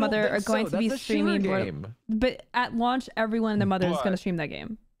everyone and their mother are going to be streaming. But at launch, everyone and their mother is going to stream that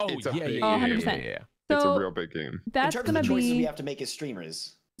game. Oh yeah, 100%. So it's a real big game. That's in terms of the choices we have to make as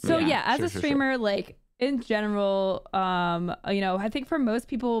streamers. So yeah, as a streamer, like in general, you know, I think for most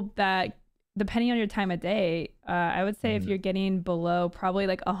people that, depending on your time of day, I would say if you're getting below probably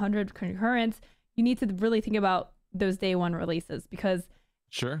like 100 concurrents, you need to really think about those day one releases, because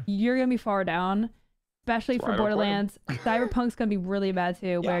you're gonna be far down, especially for Borderlands. Cyberpunk's gonna be really bad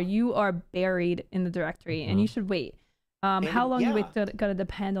too, where you are buried in the directory and you should wait. How long you wait is gonna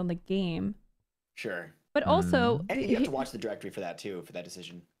depend on the game. Sure. But also, and you have to watch the directory for that too, for that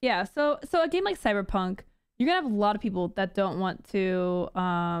decision. Yeah. So a game like Cyberpunk, you're gonna have a lot of people that don't want to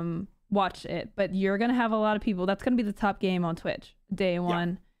watch it, but you're gonna have a lot of people that's gonna be the top game on Twitch day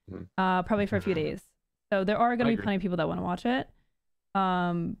one, probably for a few days. So there are gonna be plenty of people that want to watch it.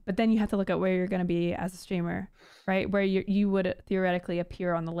 But then you have to look at where you're gonna be as a streamer, right? Where you would theoretically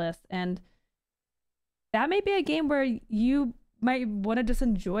appear on the list, and that may be a game where you might want to just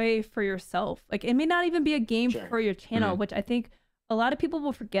enjoy for yourself. Like, it may not even be a game for your channel, which I think a lot of people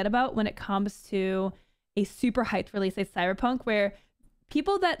will forget about when it comes to a super hyped release like Cyberpunk, where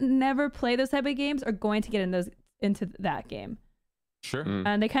people that never play those type of games are going to get into that game.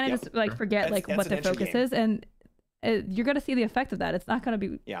 And they kind of just like forget like what their focus is, and you're gonna see the effect of that. It's not gonna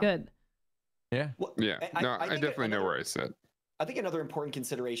be good. Well, I definitely know where I sit. I think another important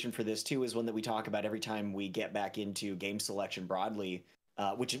consideration for this too is one that we talk about every time we get back into game selection broadly,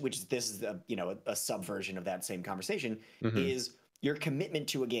 which this is a subversion of that same conversation, is your commitment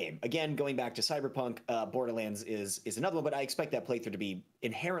to a game. Again, going back to Cyberpunk, Borderlands is another one, but I expect that playthrough to be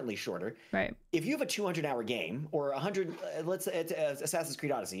inherently shorter. Right. If you have a 200-hour game or 100, let's say it's Assassin's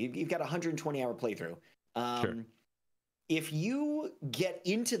Creed Odyssey, you've got a 120-hour playthrough. If you get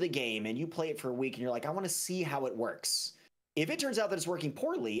into the game and you play it for a week and you're like, I want to see how it works. If it turns out that it's working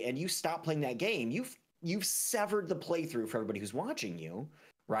poorly and you stop playing that game, you've severed the playthrough for everybody who's watching you,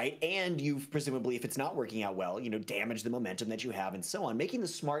 right? And you've presumably, if it's not working out well, damaged the momentum that you have and so on. Making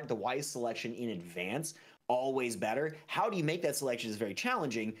the wise selection in advance, always better. How do you make that selection is very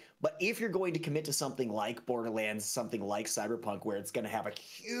challenging, but if you're going to commit to something like Borderlands, something like Cyberpunk, where it's going to have a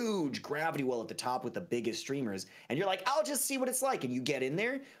huge gravity well at the top with the biggest streamers, and you're like, I'll just see what it's like, and you get in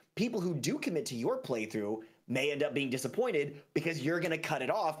there, people who do commit to your playthrough may end up being disappointed because you're going to cut it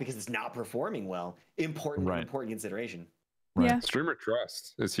off because it's not performing well. Important consideration. Yeah. Streamer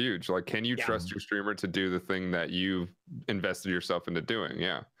trust is huge. Like, can you trust your streamer to do the thing that you've invested yourself into doing?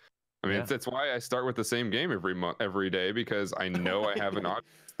 Yeah. I mean, that's why I start with the same game every day, because I know I have an audience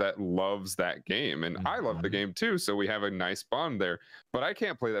that loves that game, and I love the game too. So we have a nice bond there, but I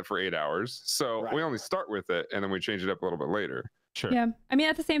can't play that for 8 hours. So we only start with it and then we change it up a little bit later. Yeah. I mean,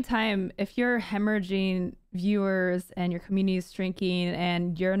 at the same time, if you're hemorrhaging viewers and your community is shrinking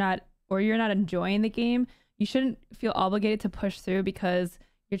and you're not enjoying the game, you shouldn't feel obligated to push through because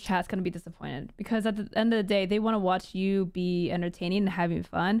your chat's going to be disappointed. Because at the end of the day, they want to watch you be entertaining and having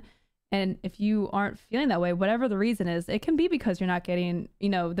fun. And if you aren't feeling that way, whatever the reason is, it can be because you're not getting,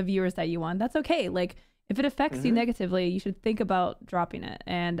 the viewers that you want. That's okay. Like, if it affects you negatively, you should think about dropping it.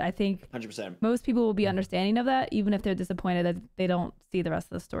 And I think 100%. most people will be understanding of that, even if they're disappointed that they don't see the rest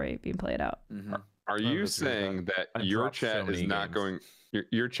of the story being played out. Are you saying that your chat is not going,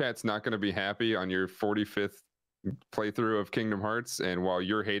 your chat's not going to be happy on your 45th playthrough of Kingdom Hearts, and while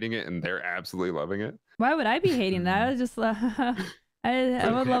you're hating it and they're absolutely loving it? Why would I be hating that? I just I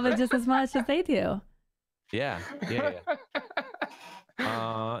would love it just as much as they do. Yeah.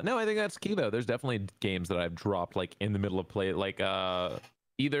 No, I think that's key though. There's definitely games that I've dropped like in the middle of play, like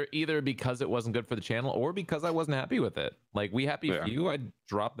either because it wasn't good for the channel or because I wasn't happy with it. Like We Happy Few, I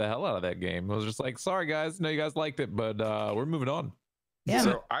dropped the hell out of that game. I was just like, sorry guys, know you guys liked it, but we're moving on. Yeah.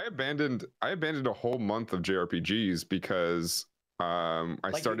 So I abandoned a whole month of JRPGs because I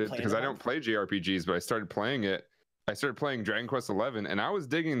don't play JRPGs, but I started playing it. I started playing Dragon Quest XI, and I was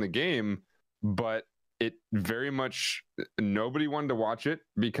digging the game, but it very much, nobody wanted to watch it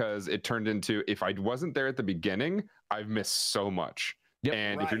because it turned into, if I wasn't there at the beginning, I've missed so much.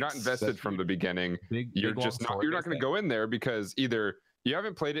 And if you're not invested from the beginning, you're not going to go in there, because either you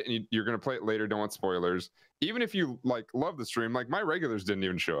haven't played it and you're going to play it later, don't want spoilers. Even if you love the stream, like my regulars didn't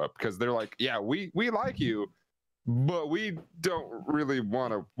even show up because they're like, yeah, we like you, but we don't really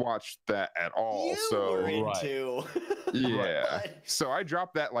want to watch that at all. So I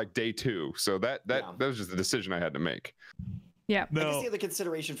dropped that like day 2. So that was just the decision I had to make. Yeah. I guess the other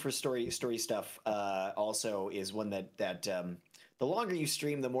consideration for story stuff also is one that the longer you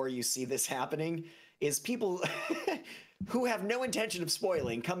stream, the more you see this happening. Is people who have no intention of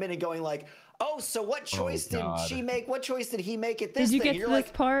spoiling come in and going like, "Oh, so what choice did she make? What choice did he make at this Did you thing?" get You're to like,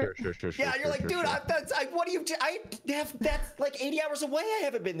 this part? You're like, dude, what do you? That's like 80 hours away. I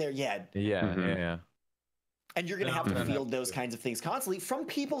haven't been there yet. Yeah. And you're gonna have to field those kinds of things constantly from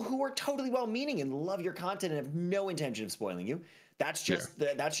people who are totally well-meaning and love your content and have no intention of spoiling you. That's just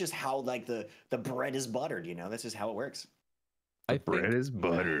that's just how like the bread is buttered. You know, that's just how it works. Bread is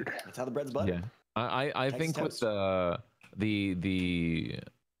buttered. That's how the bread's buttered. Yeah. I think with the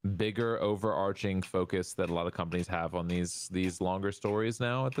bigger overarching focus that a lot of companies have on these longer stories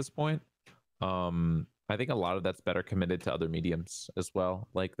now at this point, I think a lot of that's better committed to other mediums as well.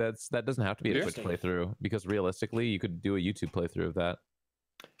 Like that doesn't have to be a Twitch playthrough, because realistically you could do a YouTube playthrough of that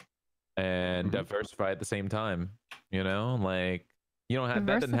and diversify at the same time. You know, like you don't have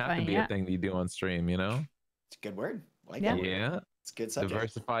that doesn't have to be a thing that you do on stream. You know, it's a good word. Like yeah. It's a good subject.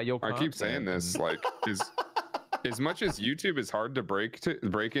 Diversify your content. I keep saying this, like, as much as YouTube is hard to break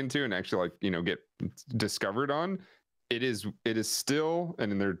into and actually, like, you know, get discovered on, it is still,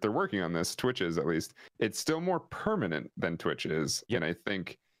 and they're working on this, Twitch is at least, it's still more permanent than Twitch is. And I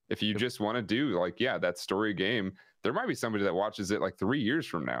think if you just want to do like, that story game, there might be somebody that watches it like 3 years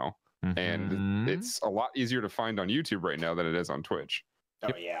from now, and it's a lot easier to find on YouTube right now than it is on Twitch. Oh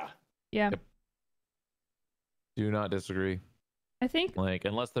yeah. Yeah. Do not disagree. I think, like,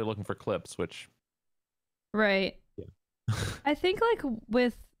 unless they're looking for clips, which right. Yeah. I think like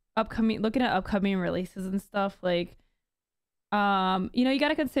with looking at upcoming releases and stuff, like you know, you got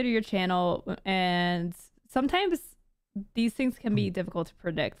to consider your channel, and sometimes these things can be difficult to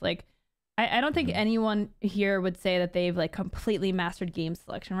predict. Like I don't think anyone here would say that they've like completely mastered game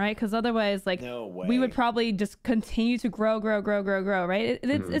selection, right? Because otherwise, like, we would probably just continue to grow, right?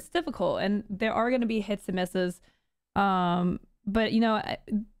 It's difficult, and there are going to be hits and misses. But you know,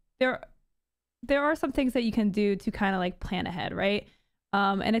 there are some things that you can do to kind of like plan ahead, right?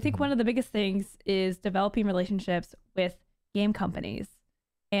 And I think one of the biggest things is developing relationships with game companies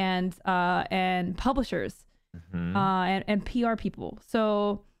and publishers, and PR people.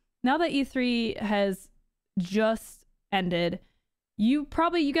 So now that E3 has just ended, you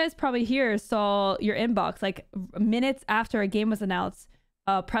guys probably here saw your inbox like minutes after a game was announced,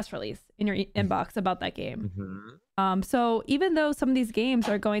 a press release in your inbox about that game. So even though some of these games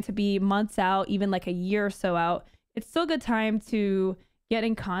are going to be months out, even like a year or so out, it's still a good time to get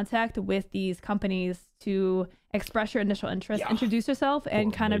in contact with these companies to express your initial interest, introduce yourself,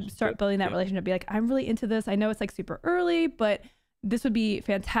 and kind of start building that relationship. Be like, I'm really into this. I know it's like super early, but this would be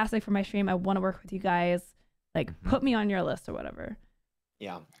fantastic for my stream. I want to work with you guys. Like, put me on your list or whatever.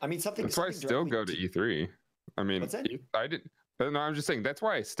 Yeah, I mean, That's why I still go to E3. I mean, I didn't. No, I'm just saying that's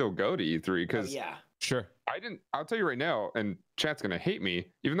why I still go to E3, because sure. I'll tell you right now, and chat's gonna hate me.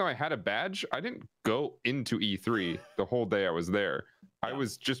 Even though I had a badge, I didn't go into E3 the whole day I was there. I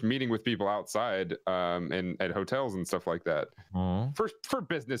was just meeting with people outside, and at hotels and stuff like that, for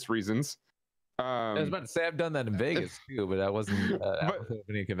business reasons. I was about to say I've done that in Vegas too, but that wasn't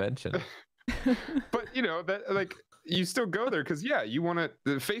opening a convention. But you know that, like, you still go there because you want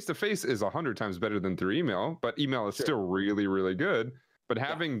to. Face to face is 100 times better than through email, but email is still really, really good. But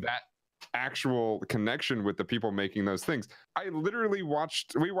having that actual connection with the people making those things, we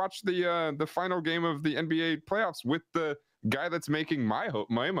watched the final game of the NBA playoffs with the guy that's making my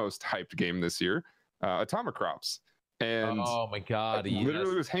most hyped game this year, Atomic Crops. And oh my god, he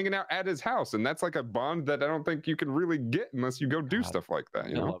literally was hanging out at his house, and that's like a bond that I don't think you can really get unless you go do stuff like that.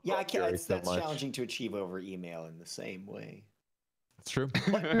 You know? Yeah, I can't. That's challenging to achieve over email in the same way. It's true.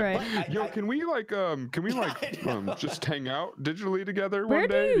 Right. Can we just hang out digitally together one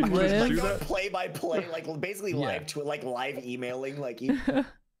day? Do you live? Like play by play, like basically live emailing, like.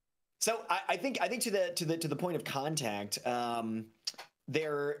 So I think to the point of contact,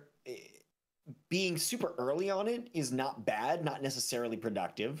 there. Being super early on it is not bad, not necessarily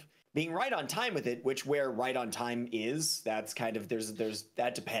productive. Being right on time with it, where right on time is, that's kind of there's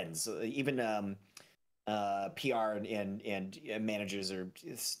that depends. Even PR and managers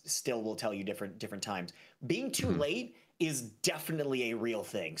still will tell you different times. Being too late is definitely a real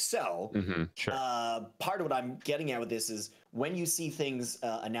thing. So part of what I'm getting at with this is when you see things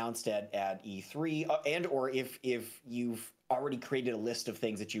announced at E3, and or if you've already created a list of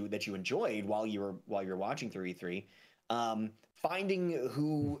things that you enjoyed while you're watching through E3, finding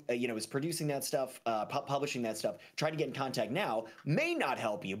who is producing that stuff, publishing that stuff, trying to get in contact now may not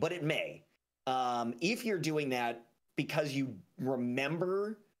help you, but it may. If you're doing that because you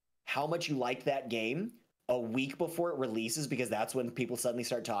remember how much you liked that game, a week before it releases because that's when people suddenly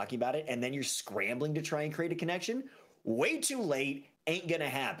start talking about it, and then you're scrambling to try and create a connection. Way too late, ain't gonna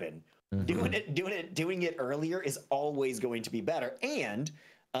happen. Doing it earlier is always going to be better, and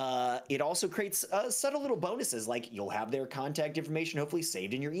it also creates subtle little bonuses, like you'll have their contact information hopefully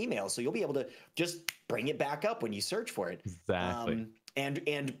saved in your email, so you'll be able to just bring it back up when you search for it. Exactly.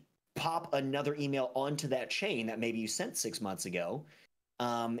 And pop another email onto that chain that maybe you sent 6 months ago,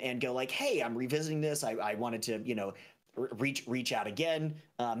 and go like, hey, I'm revisiting this. I wanted to, you know, reach out again,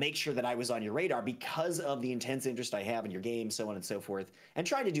 make sure that I was on your radar because of the intense interest I have in your game, so on and so forth, and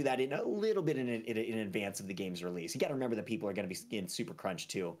try to do that in a little bit in advance of the game's release. You got to remember that people are going to be in super crunch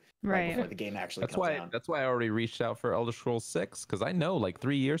too, right before the game actually comes out. That's why I already reached out for Elder Scrolls 6, because I know like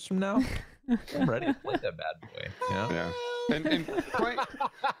 3 years from now, I'm ready to play that bad boy. You know? Yeah. And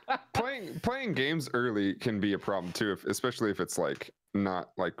playing games early can be a problem too, especially if it's like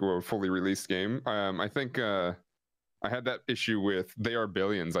not like a fully released game. I think I had that issue with They Are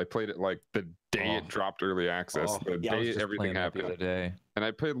Billions. I played it like the day it dropped early access, the day everything happened. The other day. And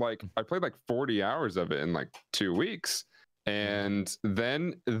I played like 40 hours of it in like 2 weeks. And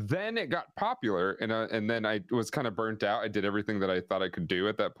then it got popular, and then I was kind of burnt out. I did everything that I thought I could do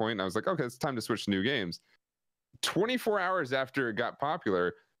at that point, and I was like, okay, it's time to switch to new games. 24 hours after it got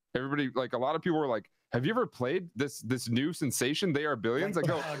popular, everybody, like a lot of people were like, have you ever played this new sensation, They Are Billions? Like, I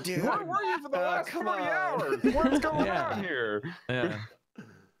go, dude, where were you for the last 40 hours? What's going on here? Yeah.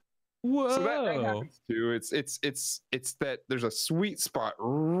 Whoa. So that happens too. It's that there's a sweet spot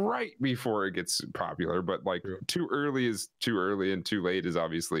right before it gets popular, but like too early is too early, and too late is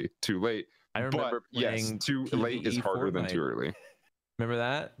obviously too late. I remember yes, too late is harder than too early. Remember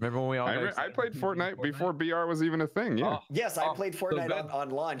that? Remember when we all? I played Fortnite before BR was even a thing. Yeah. Yes, I played Fortnite on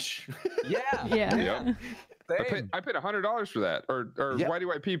launch. Yeah. Yep. I paid $100 for that, or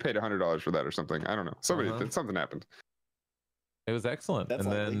YDYP paid $100 for that, or something. I don't know. Something happened. It was excellent. That's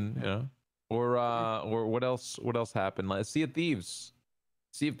and likely. Then, you know, or what else happened? Like Sea of Thieves.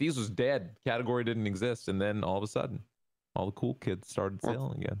 Sea of Thieves was dead. Category didn't exist, and then all of a sudden, all the cool kids started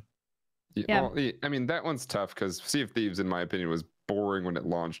sailing again. Yeah. Well, I mean, that one's tough because Sea of Thieves, in my opinion, was boring when it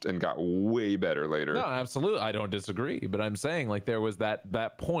launched and got way better later. No, absolutely. I don't disagree, but I'm saying like there was that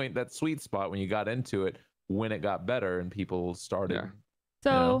point, that sweet spot when you got into it, when it got better and people started. Yeah.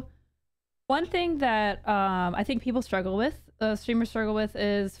 So one thing that I think people struggle with, streamers struggle with,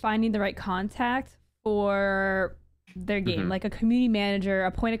 is finding the right contact for their game, like a community manager,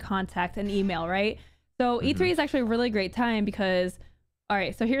 a point of contact, an email, right? So E3 is actually a really great time because, all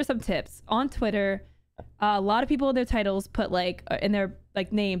right, so here's some tips. On Twitter, a lot of people in their titles put like, in their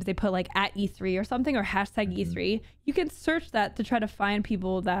like names, they put like at E3 or something, or hashtag E3. You can search that to try to find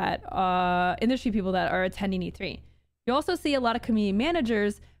people that, industry people that are attending E3. You also see a lot of community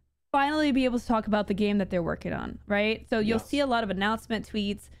managers finally be able to talk about the game that they're working on, right? So you'll see a lot of announcement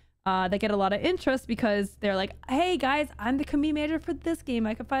tweets that get a lot of interest because they're like, hey guys, I'm the community manager for this game.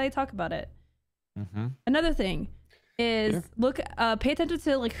 I can finally talk about it. Another thing is pay attention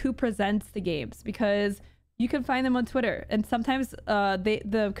to like who presents the games, because you can find them on Twitter, and sometimes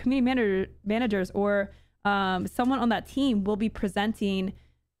the community managers or someone on that team will be presenting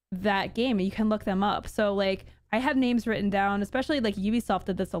that game, and you can look them up. So like I have names written down, especially like Ubisoft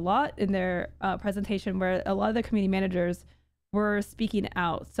did this a lot in their presentation, where a lot of the community managers were speaking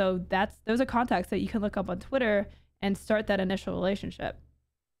out. So those are contacts that you can look up on Twitter and start that initial relationship.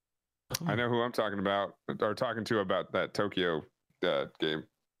 I know who I'm talking about, or talking to about that Tokyo game.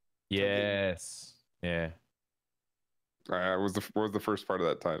 Yes. Yeah. What was the first part of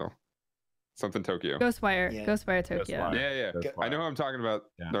that title? Something Tokyo. Ghostwire. Yeah. Ghostwire Tokyo. Yeah. I know who I'm talking about,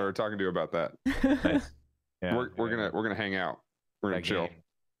 or talking to about that. Nice. Yeah, we're gonna hang out. We're gonna chill.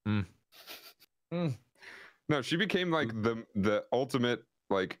 No, she became like the ultimate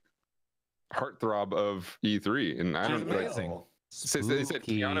like heartthrob of E3, and I don't amazing. They said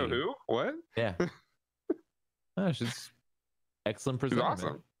Keanu who? What? Yeah. Oh, she's excellent presenter. She's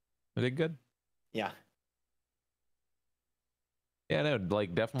awesome. They did good. Yeah. Yeah, no,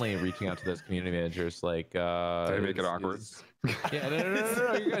 like definitely reaching out to those community managers, like Did I make it awkward? Yeah, no,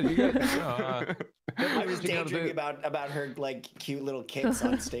 you're good. No, I was daydreaming about her like cute little kicks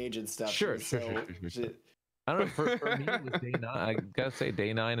on stage and stuff. Sure. I don't know. For me, it was Day 9. I gotta say,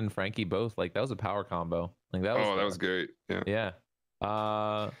 Day 9 and Frankie both, like that was a power combo. Like that was. Oh, that was great. Yeah.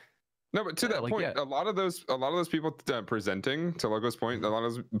 No, but to that point, a lot of those people presenting, to Loco's point, a lot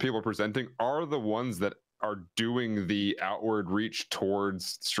of those people presenting are the ones that are doing the outward reach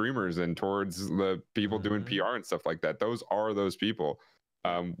towards streamers and towards the people doing PR and stuff like that. Those are those people.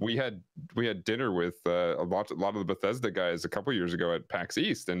 We had dinner with a lot of the Bethesda guys a couple years ago at PAX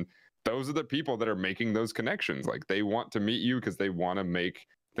East, and those are the people that are making those connections. Like they want to meet you because they want to make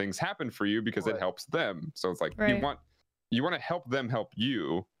things happen for you because it helps them. So it's like you want to help them help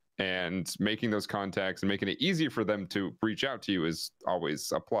you, and making those contacts and making it easier for them to reach out to you is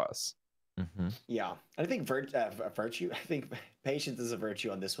always a plus. Yeah, I think virtue. I think patience is a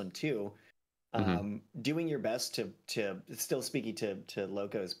virtue on this one too. Doing your best to still speaking to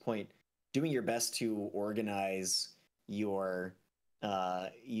Lowco's point, doing your best to organize your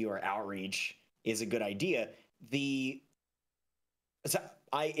outreach is a good idea. It's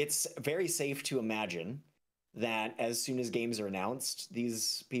very safe to imagine that as soon as games are announced,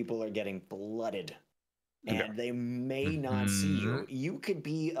 these people are getting flooded, and they may not see you. You could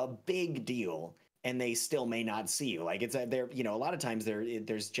be a big deal, and they still may not see you. Like it's there, you know, a lot of times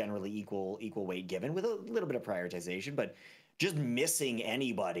there's generally equal weight given with a little bit of prioritization, but just missing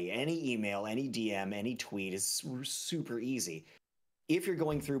anybody, any email, any DM, any tweet is super easy. If you're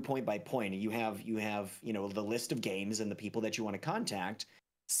going through point by point, you have you know, the list of games and the people that you want to contact,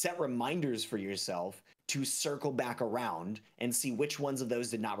 set reminders for yourself to circle back around and see which ones of those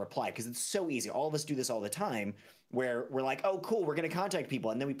did not reply, because it's so easy. All of us do this all the time, where we're like, oh cool, we're going to contact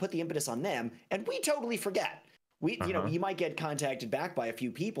people, and then we put the impetus on them and we totally forget. You know, you might get contacted back by a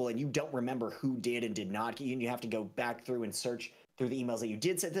few people and you don't remember who did and did not. You have to go back through and search through the emails that you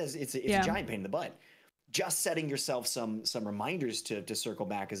did send. It's a giant pain in the butt. Just setting yourself some reminders to circle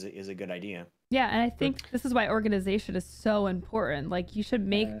back is a good idea. Yeah, and I think this is why organization is so important. Like you should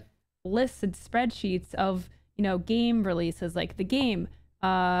make lists and spreadsheets of, you know, game releases, like the game,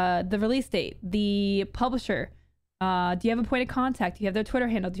 the release date, the publisher. Do you have a point of contact? Do you have their Twitter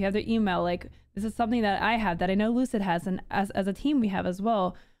handle? Do you have their email? Like this is something that I have, that I know Lucid has, and as a team we have as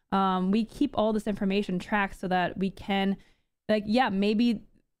well. We keep all this information tracked so that we can, like, yeah, maybe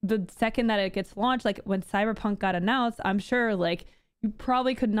the second that it gets launched, like when Cyberpunk got announced, I'm sure like you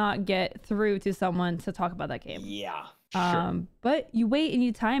probably could not get through to someone to talk about that game. Yeah. Sure. But you wait and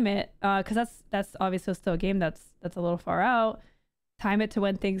you time it, because that's obviously still a game that's a little far out. Time it to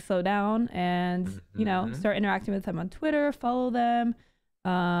when things slow down, and you know, start interacting with them on Twitter, follow them,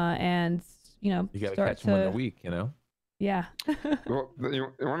 and you know, you gotta catch them in a week, you know. Yeah. Well, you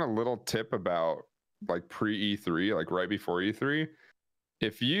want a little tip about like pre E3, like right before E3?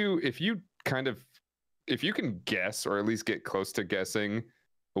 If you can guess, or at least get close to guessing,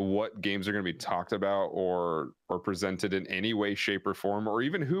 what games are going to be talked about or presented in any way, shape, or form, or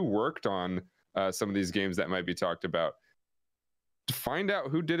even who worked on some of these games that might be talked about, find out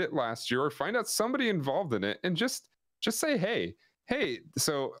who did it last year, or find out somebody involved in it, and just say, hey,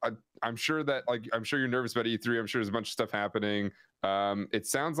 so I'm sure you're nervous about E3. I'm sure there's a bunch of stuff happening. It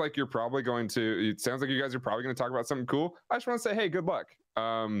sounds like it sounds like you guys are probably going to talk about something cool. I just want to say, hey, good luck.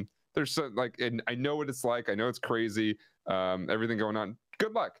 There's and I know what it's like. I know it's crazy. Everything going on.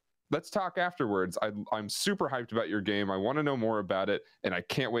 Good luck. Let's talk afterwards. I'm super hyped about your game. I want to know more about it, and I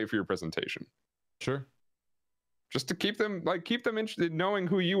can't wait for your presentation. Sure. Just to keep them interested in knowing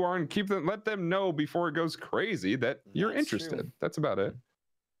who you are, and let them know before it goes crazy that you're interested. True. That's about it.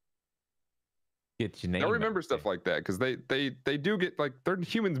 Get your name. I remember stuff like that, because they do get, like, they're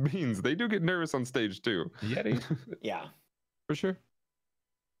human beings. They do get nervous on stage too. Yeti. Yeah. For sure.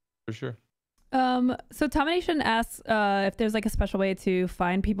 So Domination asks if there's like a special way to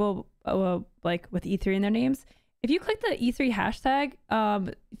find people like with E3 in their names. If you click the E3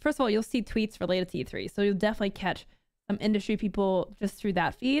 hashtag, first of all, you'll see tweets related to E3. So you'll definitely catch some industry people just through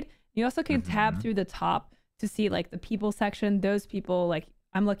that feed. You also can tab through the top to see like the people section. Those people, like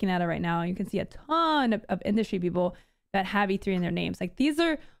I'm looking at it right now, and you can see a ton of industry people that have E3 in their names. Like these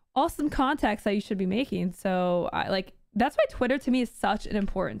are awesome contacts that you should be making. So that's why Twitter to me is such an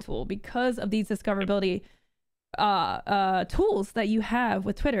important tool, because of these discoverability tools that you have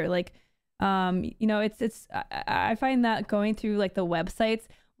with Twitter. Like, you know, I find that going through like the websites,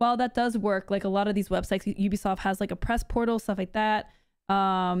 while that does work, like a lot of these websites, Ubisoft has like a press portal, stuff like that.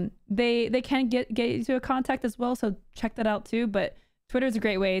 They can get you to a contact as well. So check that out too. But Twitter is a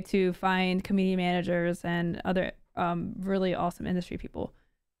great way to find community managers and other really awesome industry people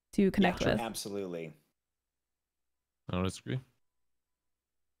to connect with. Absolutely. I don't disagree.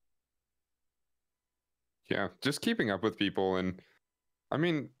 Yeah, just keeping up with people, and I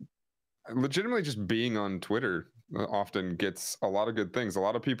mean, legitimately just being on Twitter often gets a lot of good things. A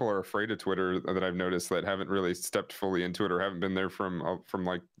lot of people are afraid of Twitter that I've noticed, that haven't really stepped fully into it, or haven't been there from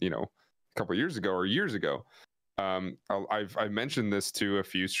like, you know, a couple of years ago or years ago. I've mentioned this to a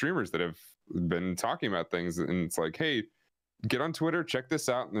few streamers that have been talking about things, and it's like, hey, get on Twitter, check this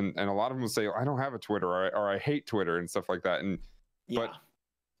out, and a lot of them will say, I don't have a Twitter, or I hate Twitter and stuff like that. And but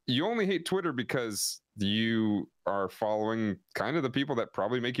you only hate Twitter because you are following kind of the people that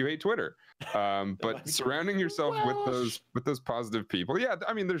probably make you hate Twitter. But surrounding yourself with those positive people. Yeah,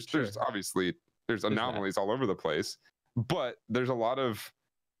 I mean, there's obviously there's anomalies all over the place, but there's a lot of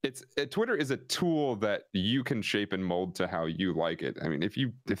Twitter is a tool that you can shape and mold to how you like it. I mean, if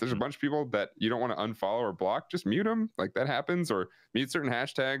there's a bunch of people that you don't want to unfollow or block, just mute them. Like that happens, or mute certain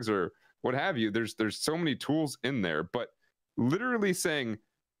hashtags or what have you. There's so many tools in there, but literally saying,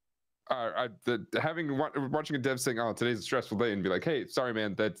 watching a dev saying, "Oh, today's a stressful day," and be like, "Hey, sorry,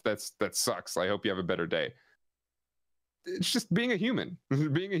 man, that sucks. I hope you have a better day." It's just being a human.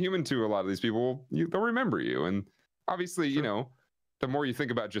 Being a human to a lot of these people, they'll remember you, and obviously, you know. The more you think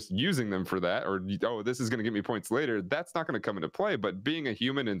about just using them for that, or, oh, this is going to get me points later, that's not going to come into play. But being a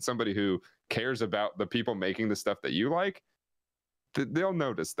human and somebody who cares about the people making the stuff that you like, they'll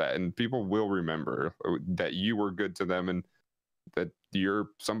notice that, and people will remember that you were good to them and that you're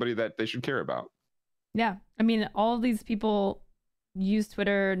somebody that they should care about. Yeah. I mean, all of these people use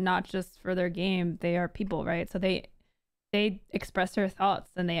Twitter not just for their game. They are people, right? So they express their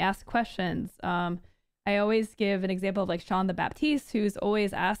thoughts and they ask questions. I always give an example of like Sean the Baptiste, who's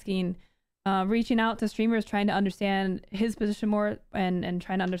always asking, reaching out to streamers, trying to understand his position more and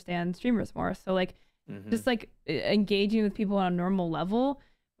trying to understand streamers more. So like just like engaging with people on a normal level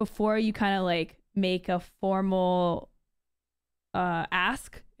before you kind of like make a formal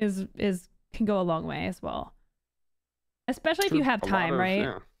ask can go a long way as well. Especially if you have time, right?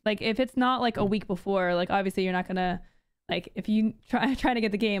 Yeah. Like if it's not like a week before, like obviously you're not gonna, like if you try to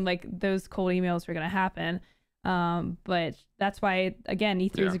get the game, like those cold emails are going to happen. But that's why, again,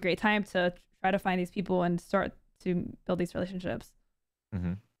 E3 is a great time to try to find these people and start to build these relationships.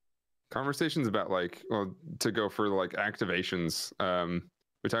 Mm-hmm. Conversations about to go for like activations.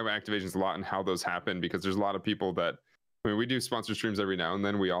 We talk about activations a lot and how those happen, because there's a lot of people that, I mean, we do sponsor streams every now and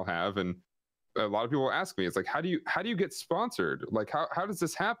then, we all have. And a lot of people ask me, it's like, how do you get sponsored? Like, how does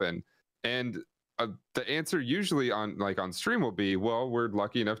this happen? And the answer usually on stream will be, well, we're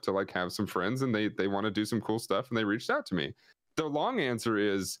lucky enough to like have some friends and they want to do some cool stuff and they reached out to me. The long answer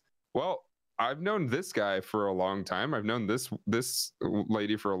is, well, I've known this guy for a long time. I've known this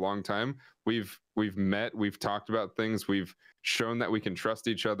lady for a long time. We've met, we've talked about things, we've shown that we can trust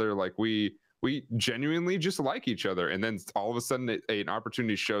each other. Like we genuinely just like each other. And then all of a sudden an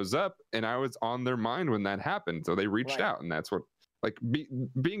opportunity shows up and I was on their mind when that happened. So they reached out, and that's what, like,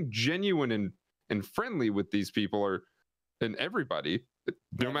 being genuine and friendly with these people and everybody,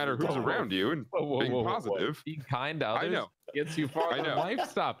 no matter who's around you, and being positive. Being kind to others, I know, gets you far in life.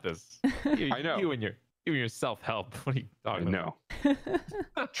 Stop this. I know. You and your self-help. What are you talking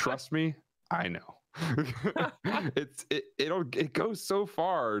about? Trust me, I know. It goes so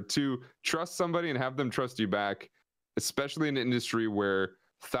far to trust somebody and have them trust you back, especially in an industry where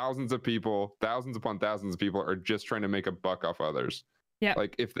thousands upon thousands of people are just trying to make a buck off others. Yeah.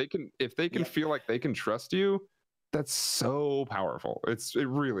 Like if they can feel like they can trust you, that's so powerful. It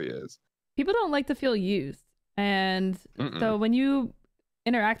really is. People don't like to feel used. And so when you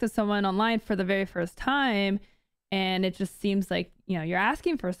interact with someone online for the very first time and it just seems like, you're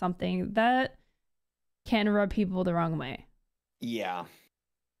asking for something, that can rub people the wrong way. Yeah.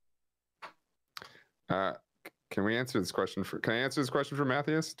 Can I answer this question for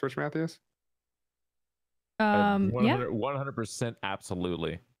Matthias, Twitch Matthias? 100%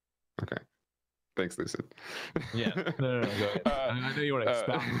 absolutely. Okay, thanks, Lucid. Yeah, no, go ahead. I know you want to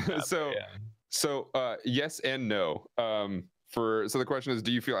expound that, so yes and no. So the question is,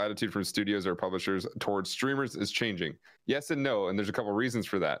 do you feel attitude from studios or publishers towards streamers is changing? Yes and no, and there's a couple reasons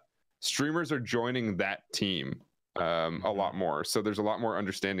for that. Streamers are joining that team a lot more, so there's a lot more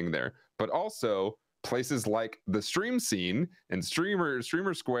understanding there. But also places like the stream scene and streamer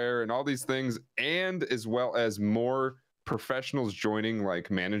square and all these things, and as well as more professionals joining like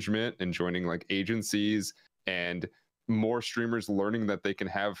management and joining like agencies, and more streamers learning that they can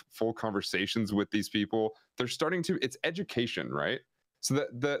have full conversations with these people. They're starting to, it's education, right? So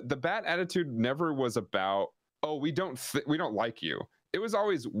the bad attitude never was about, oh, we don't like you. It was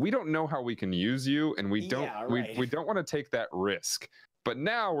always, we don't know how we can use you, and we don't want to take that risk. But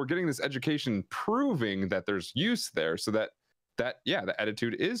now we're getting this education proving that there's use there, so that the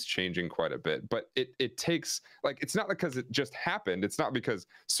attitude is changing quite a bit. But it takes, like, it's not because it just happened. It's not because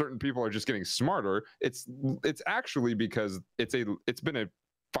certain people are just getting smarter. It's actually because it's been a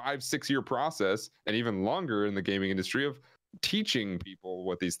 5-6 year process, and even longer in the gaming industry, of teaching people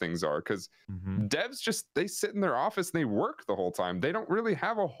what these things are. Because devs they sit in their office and they work the whole time. They don't really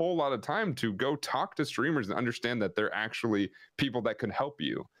have a whole lot of time to go talk to streamers and understand that they're actually people that can help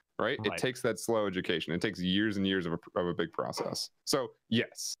you, right? It takes that slow education. It takes years and years of a big process. So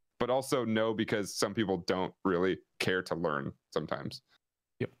yes, but also no, because some people don't really care to learn sometimes.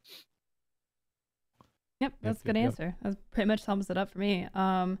 Yep. Yep, that's a good answer. That pretty much sums it up for me.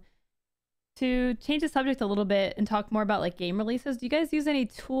 To change the subject a little bit and talk more about like game releases, do you guys use any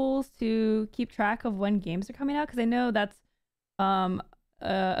tools to keep track of when games are coming out? Because I know that's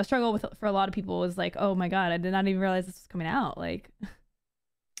a struggle for a lot of people. Is like, oh my god, I did not even realize this was coming out. Like,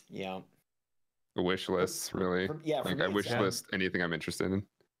 yeah, a wish list, really. Like I wish list anything I'm interested in.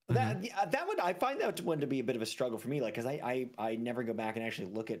 That would, I find that one to be a bit of a struggle for me, like, because I never go back and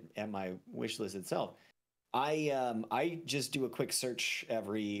actually look at my wish list itself. I just do a quick search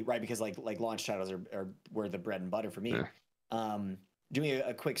because like launch titles are where the bread and butter for me. Yeah. Doing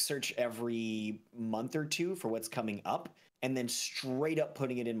a quick search every month or two for what's coming up, and then straight up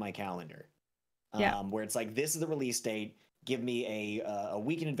putting it in my calendar. Where it's like, this is the release date. Give me a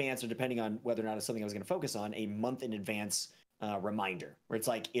week in advance, or depending on whether or not it's something I was going to focus on, a month in advance reminder, where it's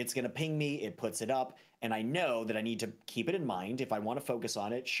like, it's going to ping me, it puts it up, and I know that I need to keep it in mind. If I want to focus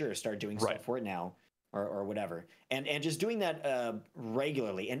on it, sure, start doing stuff for it now. Or whatever, and just doing that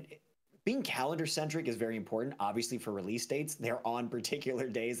regularly, and being calendar centric is very important. Obviously, for release dates, they're on particular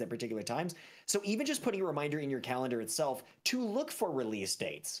days at particular times. So even just putting a reminder in your calendar itself to look for release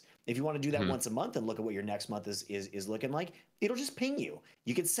dates. If you want to do that once a month and look at what your next month is looking like, it'll just ping you.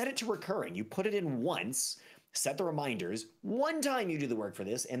 You can set it to recurring. You put it in once, set the reminders. One time you do the work for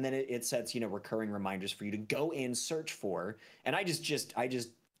this, and then it sets recurring reminders for you to go and search for. And I just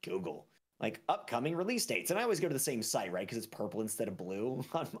Google like upcoming release dates, and I always go to the same site, right? Because it's purple instead of blue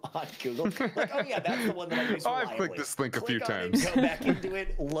on Google. Like, oh yeah, that's the one that I use reliably. I've clicked this link a few times. Go back into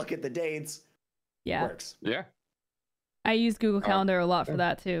it, look at the dates. Yeah, works. Yeah, I use Google Calendar a lot for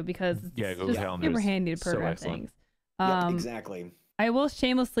that too, because it's just super handy to program things. Exactly. I will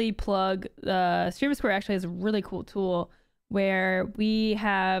shamelessly plug Streamer Square. Actually has a really cool tool where we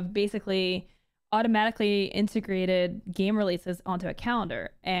have basically automatically integrated game releases onto a calendar,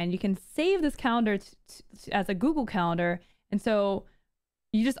 and you can save this calendar as a Google Calendar, and so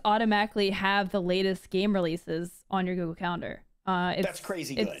you just automatically have the latest game releases on your Google Calendar. That's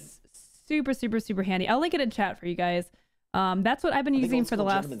crazy good. It's super handy. I'll link it in chat for you guys. That's what I've been using for the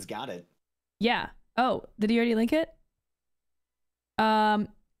last. Gentleman's got it. Yeah. Oh, did he already link it?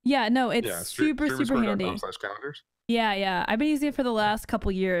 Yeah. No, it's super handy. Yeah. I've been using it for the last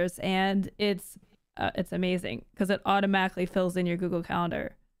couple years, and it's amazing because it automatically fills in your Google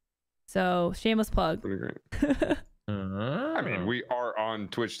Calendar. So shameless plug. Pretty great. I mean, we are on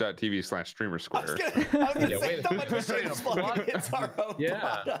twitch.tv/streamersquare. I was gonna say, so much shameless plug. It's our own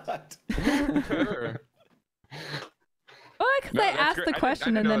product. Sure. Oh, because I asked the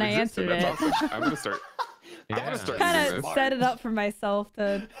question and then I answered it. Awesome. I'm gonna start. Kind of set it up for myself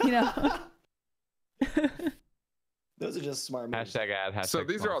to, Those are just smart moves. Hashtag ad. Hashtag so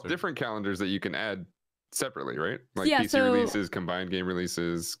these sponsored. are all different calendars that you can add separately, right? Like yeah, PC releases, combined game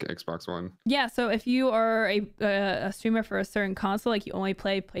releases, Xbox One. Yeah, so if you are a streamer for a certain console, like you only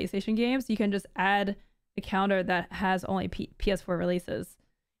play PlayStation games, you can just add a calendar that has only PS4 releases.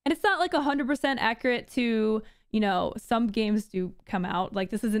 And it's not like 100% accurate to, some games do come out. Like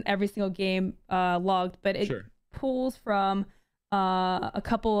this isn't every single game logged, but it pulls from a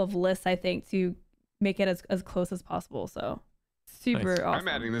couple of lists, I think, to make it as close as possible. So super awesome. I'm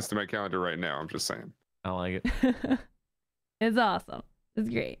adding this to my calendar right now. I'm just saying. I like it. It's awesome. It's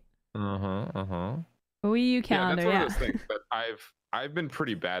great. Wii U calendar. Yeah, that's one of those things that I've been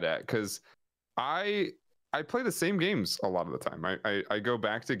pretty bad at, because I play the same games a lot of the time. I go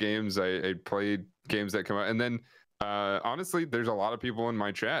back to games. I play games that come out, and then honestly, there's a lot of people in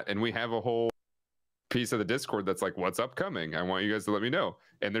my chat, and we have a whole piece of the Discord that's like, what's upcoming? I want you guys to let me know.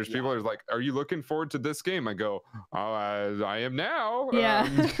 And there's people that are like, are you looking forward to this game? I go, oh, I am now. Yeah.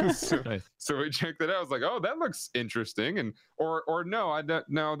 So we checked it out. I was like, oh, that looks interesting. And or no, I don't.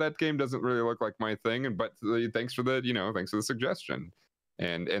 No, that game doesn't really look like my thing. And but thanks for the suggestion.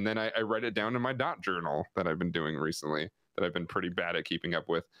 And then I write it down in my dot journal that I've been doing recently, that I've been pretty bad at keeping up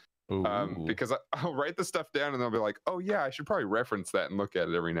with. Because I'll write the stuff down and I'll be like, oh yeah, I should probably reference that and look at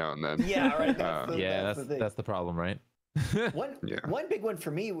it every now and then. Yeah, right. That's the problem, right? One big one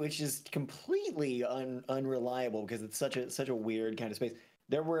for me, which is completely unreliable because it's such a weird kind of space.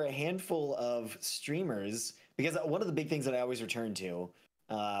 There were a handful of streamers, because one of the big things that I always return to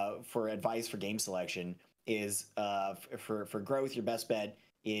for advice for game selection is for growth, your best bet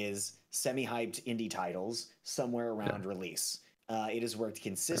is semi-hyped indie titles somewhere around release. It has worked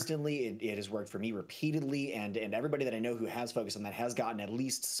consistently. It has worked for me repeatedly, and everybody that I know who has focused on that has gotten at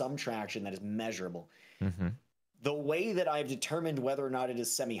least some traction that is measurable. The way that I've determined whether or not it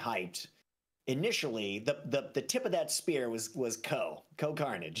is semi-hyped initially the tip of that spear was Co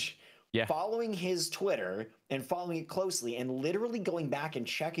Carnage. Yeah. Following his Twitter and following it closely and literally going back and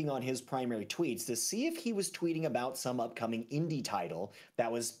checking on his primary tweets to see if he was tweeting about some upcoming indie title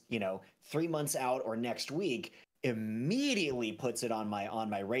that was, 3 months out or next week, immediately puts it on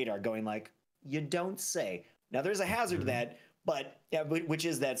my radar, going like, you don't say. Now there's a hazard to that, but which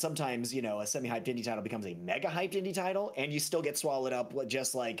is that sometimes, a semi-hyped indie title becomes a mega hyped indie title and you still get swallowed up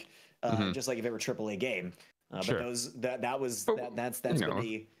just like if it were a AAA game. Sure. But that's gonna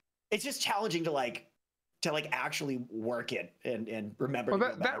be. It's just challenging to actually work it and remember.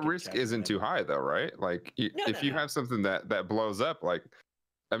 Well, that risk isn't too high though, right? Like if you have something that blows up, like,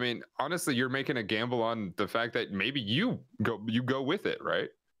 I mean, honestly, you're making a gamble on the fact that maybe you go with it, right?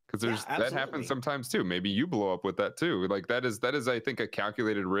 Because that happens sometimes too. Maybe you blow up with that too. Like that is I think a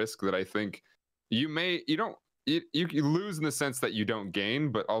calculated risk that I think you lose in the sense that you don't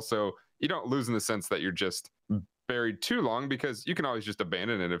gain, but also you don't lose in the sense that you're just buried too long, because you can always just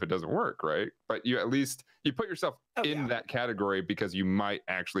abandon it if it doesn't work, right? But you at least you put yourself in that category because you might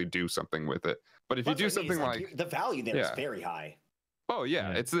actually do something with it. But if you do something like the value there is very high. Oh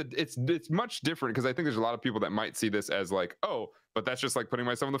yeah, it's much different, because I think there's a lot of people that might see this as like, oh, but that's just like putting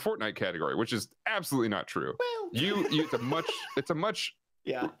myself in the Fortnite category, which is absolutely not true. Well, it's much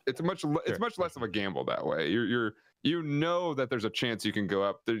less of a gamble that way. You know that there's a chance you can go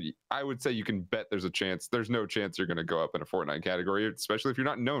up there. I would say you can bet there's a chance. There's no chance you're going to go up in a Fortnite category, especially if you're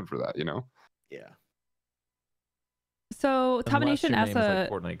not known for that, Yeah. So Domination asks like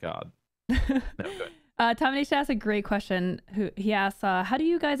Fortnite God. Domination asks a great question. He asks, how do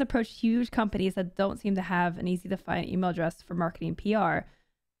you guys approach huge companies that don't seem to have an easy to find email address for marketing and PR,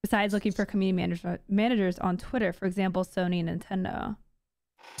 besides looking for community managers on Twitter, for example, Sony and Nintendo?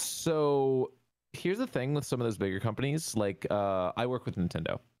 So here's the thing with some of those bigger companies, like I work with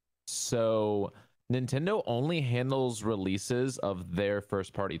Nintendo. So Nintendo only handles releases of their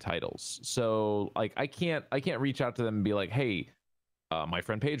first party titles. So like I can't reach out to them and be like, hey, my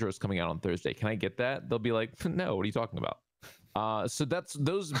friend Pedro is coming out on Thursday. Can I get that? They'll be like, no, what are you talking about? So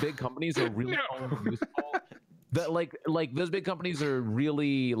those big companies are really useful. That like those big companies are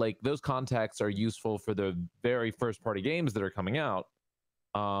really like, those contacts are useful for the very first party games that are coming out.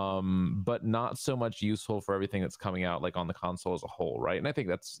 But not so much useful for everything that's coming out like on the console as a whole, right? And I think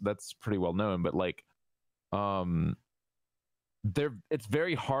that's pretty well known, but like it's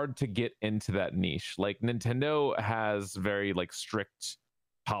very hard to get into that niche. Like Nintendo has very like strict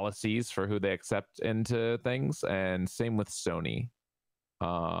policies for who they accept into things, and same with Sony.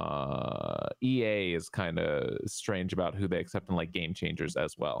 EA is kind of strange about who they accept in like game changers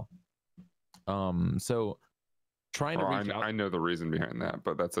as well. So trying to reach out. I know the reason behind that,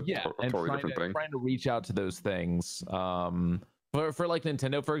 but that's a totally different thing. Trying to reach out to those things. For like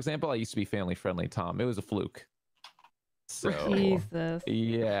Nintendo, for example, I used to be family friendly, Tom. It was a fluke. So Jesus.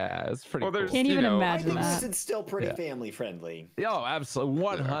 Yeah, it's pretty cool. Can't even imagine that. It's still pretty family friendly. Oh, absolutely,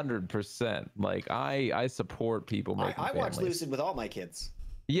 100%. Like I support people making I watch Lucid with all my kids.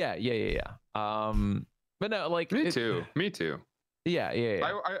 Yeah. But no, like me too.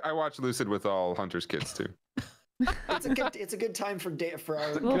 Yeah. I watch Lucid with all Hunter's kids too. It's a good time for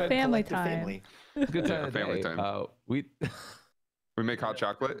our little family time. Family. Good time. Family time. We make hot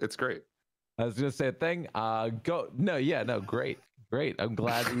chocolate. It's great. I was gonna say a thing. Great. I'm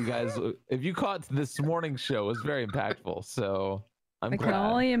glad you guys. If you caught this morning's show, it was very impactful. So I can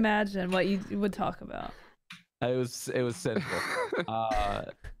only imagine what you would talk about. It was sinful.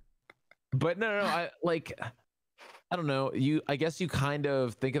 But no. I don't know. I guess you kind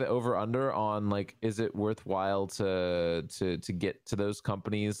of think of the over under on like, is it worthwhile to get to those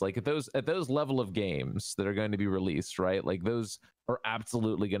companies? Like at those level of games that are going to be released, right? Like those are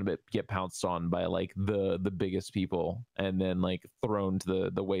absolutely going to get pounced on by like the biggest people, and then like thrown to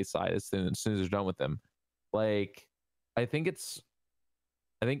the wayside as soon as they're done with them. Like I think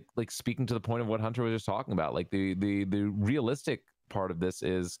like speaking to the point of what Hunter was just talking about, like the realistic part of this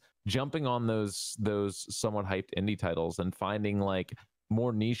is jumping on those somewhat hyped indie titles and finding like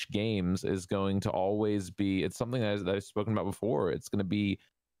more niche games is going to always be, it's something that I've spoken about before. It's going to be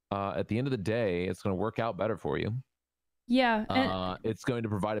at the end of the day, it's going to work out better for you. Yeah. It's going to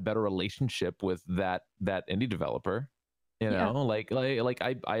provide a better relationship with that indie developer. Like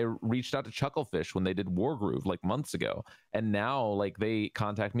I reached out to Chucklefish when they did Wargroove like months ago, and now like they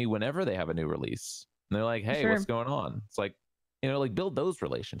contact me whenever they have a new release. And they're like, hey, what's going on? It's like, like build those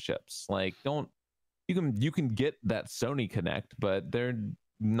relationships. Like you can get that Sony connect, but they're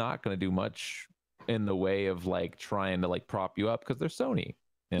not going to do much in the way of like trying to like prop you up because they're Sony.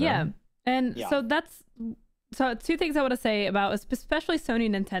 Yeah. And so two things I want to say about especially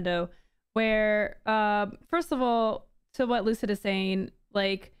Sony and Nintendo. where first of all, to what Lucid is saying,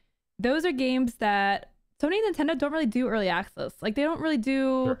 like those are games that Sony and Nintendo don't really do early access. Like they don't really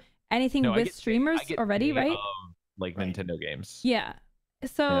do anything with streamers already, right? Like Nintendo games. Yeah.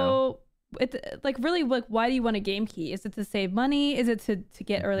 So it's like really like, why do you want a game key? Is it to save money? Is it to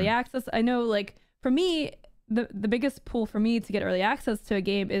get early access? I know like for me, the biggest pull for me to get early access to a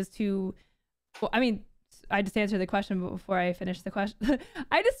game is to, well, I mean, I just answered the question before I finished the question.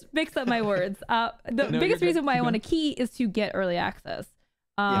 I just mixed up my words. The biggest reason why I want a key is to get early access.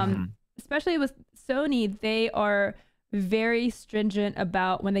 Especially with Sony, they are very stringent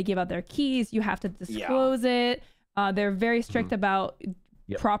about when they give out their keys. You have to disclose it. They're very strict about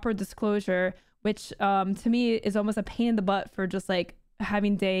proper disclosure, which to me is almost a pain in the butt for just like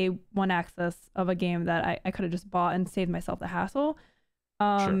having day one access of a game that I could have just bought and saved myself the hassle.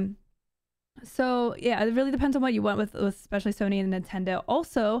 So yeah, it really depends on what you want with especially Sony and Nintendo.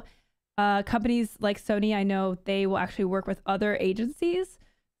 Also, companies like Sony, I know they will actually work with other agencies.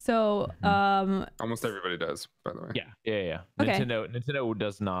 So almost everybody does, by the way. Yeah. Okay. Nintendo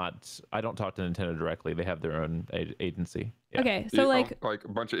does not. I don't talk to Nintendo directly. They have their own agency. Yeah. Okay, so like a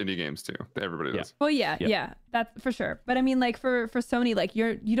bunch of indie games too. Everybody does. Well, yeah, that's for sure. But I mean, like for Sony, like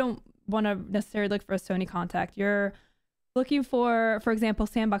you don't want to necessarily look for a Sony contact. You're looking for example,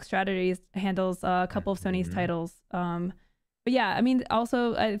 Sandbox Strategies handles a couple of Sony's titles. But yeah, I mean,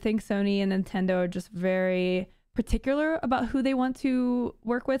 also I think Sony and Nintendo are just very particular about who they want to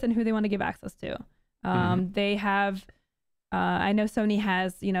work with and who they want to give access to. They have, I know Sony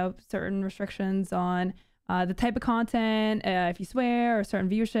has, certain restrictions on the type of content, if you swear, or certain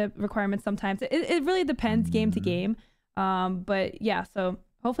viewership requirements sometimes. It really depends game to game. But yeah, so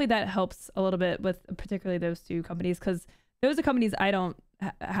hopefully that helps a little bit with particularly those two companies, because those are companies I don't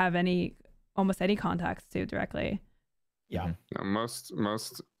have almost any contacts to directly. Yeah. Most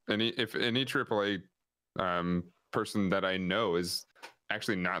any AAA person that I know is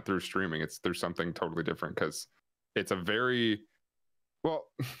actually not through streaming. It's through something totally different, because it's a very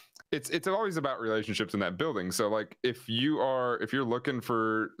it's always about relationships in that building. So like if you're looking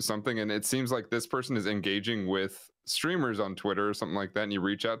for something and it seems like this person is engaging with streamers on Twitter or something like that, and you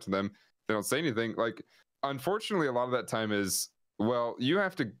reach out to them, they don't say anything. Like unfortunately a lot of that time is, well, you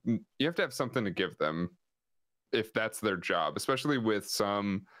have to have something to give them if that's their job, especially with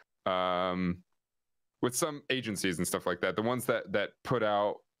some agencies and stuff like that, the ones that put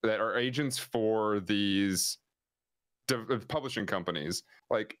out, that are agents for these publishing companies.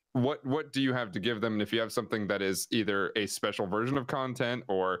 Like what do you have to give them? And if you have something that is either a special version of content,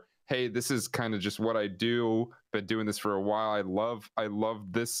 or hey, this is kind of just what I do, been doing this for a while, I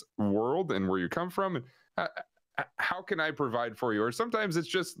love this world and where you come from, and how can I provide for you? Or sometimes it's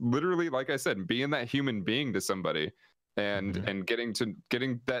just literally, like I said, being that human being to somebody, and getting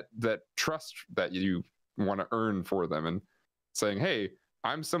that trust that you want to earn for them, and saying, hey,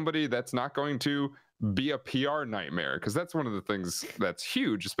 I'm somebody that's not going to be a PR nightmare, because that's one of the things that's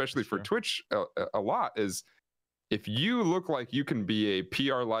huge, especially for Twitch a lot, is if you look like you can be a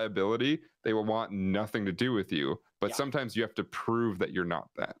PR liability, they will want nothing to do with you. But sometimes you have to prove that you're not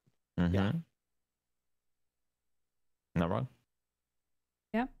that. Yeah. Not wrong.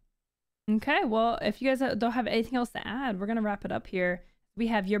 Yeah. Okay, well, if you guys don't have anything else to add, we're gonna wrap it up here. We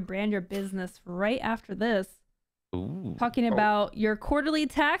have Your Brand, Your Business right after this. Ooh. Talking about your quarterly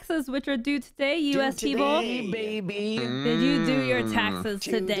taxes, which are due today, US people. Baby. Did you do your taxes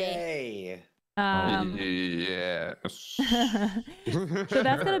today? Yes. So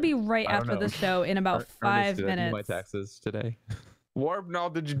that's gonna be right after the show in about 5 minutes. My taxes today. Warp, no,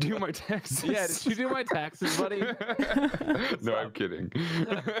 did you do my taxes? Yeah, did you do my taxes, buddy? No, I'm kidding.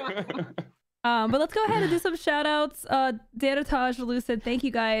 But let's go ahead and do some shout outs. Danotage, Lucid, thank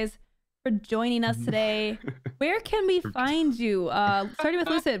you guys for joining us today. Where can we find you? Starting with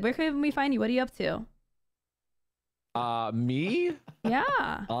Lucid, where can we find you? What are you up to? Me?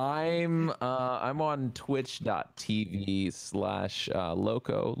 Yeah. I'm on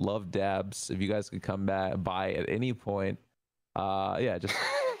twitch.tv/Lowco. Love dabs. If you guys could come by at any point. Just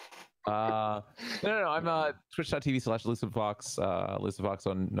no, I'm twitch.tv/Lucidfoxx, Lucidfoxx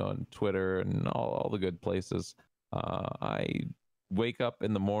on Twitter and all the good places. I wake up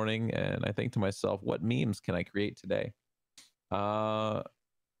in the morning and I think to myself, what memes can I create today? And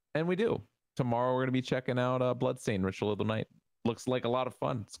we do. Tomorrow we're gonna be checking out Bloodstained Ritual of the Night. Looks like a lot of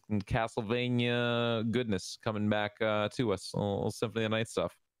fun. It's Castlevania goodness coming back to us. All Symphony of the Night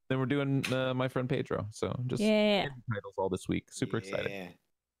stuff. Then we're doing my friend Pedro. So just titles all this week. Super excited.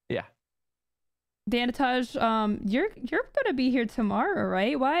 Yeah. Danotage, you're gonna be here tomorrow,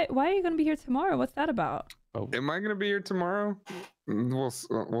 right? Why are you gonna be here tomorrow? What's that about? Oh. Am I gonna be here tomorrow? We'll see.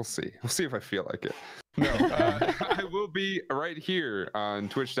 We'll see if I feel like it. No, I will be right here on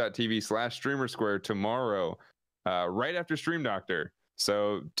twitch.tv/streamersquare tomorrow, right after Stream Doctor.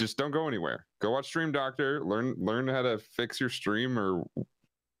 So just don't go anywhere. Go watch Stream Doctor. Learn how to fix your stream or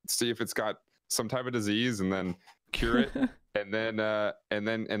see if it's got some type of disease, and then cure it, and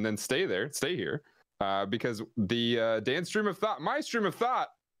then stay here, because the Dan's stream of thought, my stream of thought,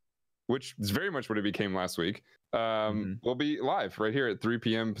 which is very much what it became last week, will be live right here at 3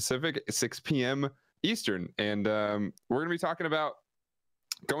 p.m. Pacific, 6 p.m. Eastern, and we're gonna be talking about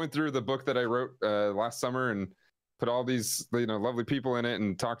going through the book that I wrote last summer and put all these lovely people in it,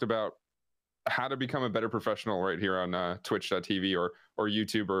 and talked about how to become a better professional right here on twitch.tv or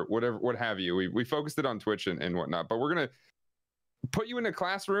YouTube or whatever, what have you. We focused it on Twitch and whatnot, but we're gonna put you in a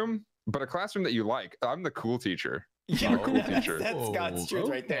classroom, but a classroom that you like. I'm the cool teacher. Yeah, cool teacher. That's Scott's truth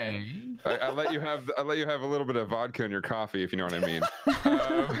right there. I let you have a little bit of vodka in your coffee, if you know what I mean.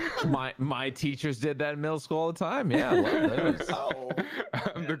 My teachers did that in middle school all the time. Yeah, I love those. Oh,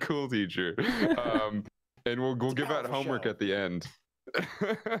 I'm the cool teacher, and we'll give out homework at the end.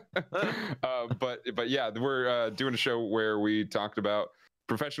 But yeah, we're doing a show where we talked about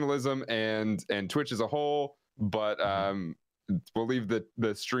professionalism and Twitch as a whole, but we'll leave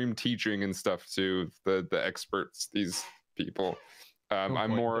the stream teaching and stuff to the experts, these people.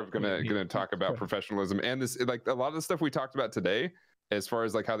 I'm more of gonna talk about professionalism and this, like a lot of the stuff we talked about today, as far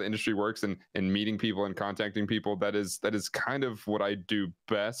as like how the industry works and meeting people and contacting people. That is kind of what I do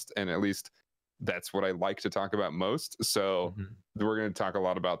best, and at least that's what I like to talk about most. So we're going to talk a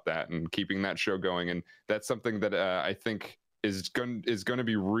lot about that and keeping that show going, and that's something that I think is going to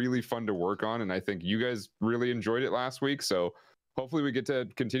be really fun to work on, and I think you guys really enjoyed it last week, so hopefully we get to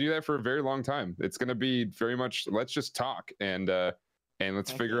continue that for a very long time. It's going to be very much let's just talk and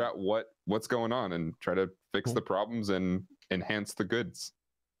let's figure out what's going on and try to fix the problems and enhance the goods.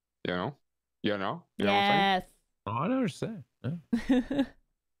 You know Yes. What I'm saying? Oh, I understand. Yeah.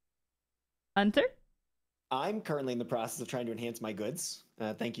 Hunter? I'm currently in the process of trying to enhance my goods.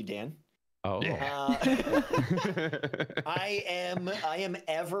 Thank you, Dan. Oh. Yeah. I am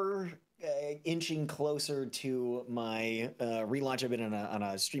ever inching closer to my relaunch. I've been on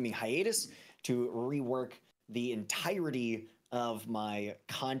a streaming hiatus to rework the entirety of my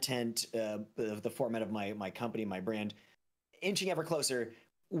content, the format of my company, my brand. Inching ever closer.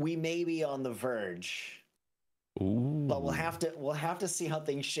 We may be on the verge. Ooh. But we'll have to see how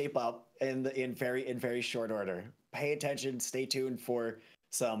things shape up in very short order. Pay attention, stay tuned for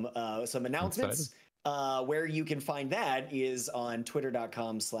some announcements. Where you can find that is on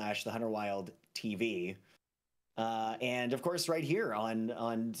twitter.com/TheHunterWild.tv. And of course right here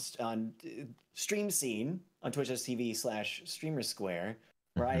on Stream Scene on twitch.tv/StreamerSquare,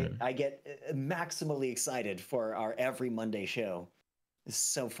 where I get maximally excited for our every Monday show. It's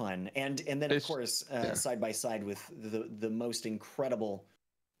so fun, and then of course side by side with the most incredible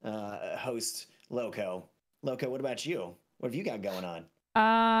host Lowco. Lowco, what about you? What have you got going on?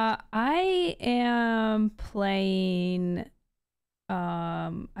 I am playing.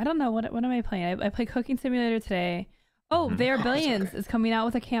 I don't know what am I playing. I play Cooking Simulator today. Oh, They Are Billions is coming out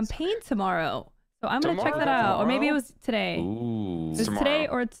with a campaign tomorrow, so I'm gonna check that out. Or maybe it was today. Ooh. It's today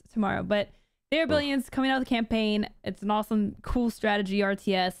or it's tomorrow, but. They Are Billions coming out with the campaign. It's an awesome, cool strategy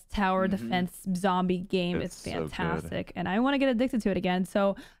RTS tower defense zombie game. It's fantastic, so and I want to get addicted to it again.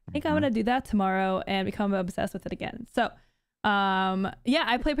 So I think I'm gonna do that tomorrow and become obsessed with it again. So, yeah,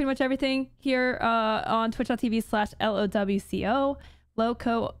 I play pretty much everything here on twitch.tv/LOWCO,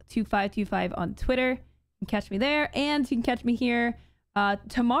 Lowco2525 on Twitter. You can catch me there, and you can catch me here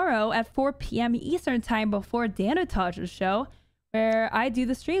tomorrow at 4 p.m. Eastern time before Danotage's show, where I do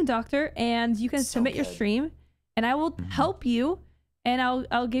the Stream Doctor, and you can submit your stream, and I will help you, and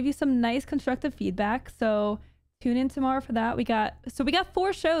I'll give you some nice constructive feedback. So tune in tomorrow for that. We got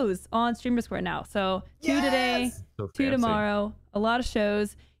 4 shows on Streamer Square now. So 2 today, So 2 fancy. tomorrow. A lot of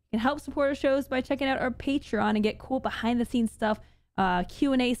shows. You can help support our shows by checking out our Patreon and get cool behind the scenes stuff,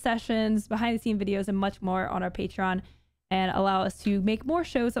 Q&A sessions, behind the scene videos, and much more on our Patreon, and allow us to make more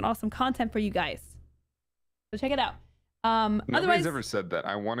shows and awesome content for you guys. So check it out. Nobody's ever said that.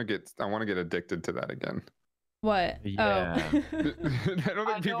 I want to get addicted to that again. What? Yeah. Oh. I don't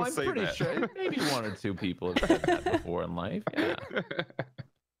think people say I'm pretty that. sure maybe 1 or 2 people have said that before in life. Yeah.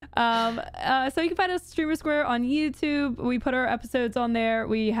 So you can find us Streamer Square on YouTube. We put our episodes on there.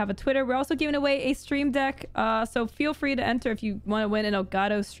 We have a Twitter. We're also giving away a Stream Deck. So feel free to enter if you want to win an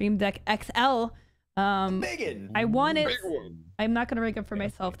Elgato Stream Deck XL. I want it. I'm not gonna rig it for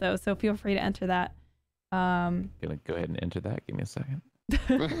myself though, so feel free to enter that. Gonna go ahead and enter that. Give me a second.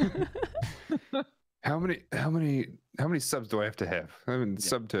 How many subs do I have to have? I mean,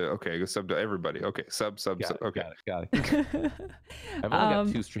 sub to go sub to everybody. Okay, sub. Okay, got it. I've only got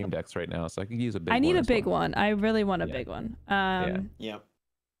 2 stream decks right now, so I could use a big one. I need a big one. I really want a big one. Yeah.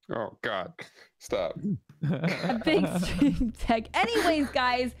 Oh God, stop. A big stream deck. Anyways,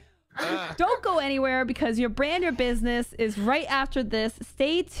 guys, don't go anywhere because your brand, your business is right after this.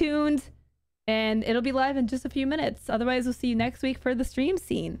 Stay tuned, and it'll be live in just a few minutes. Otherwise, we'll see you next week for the stream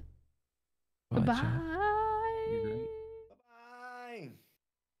scene. Goodbye.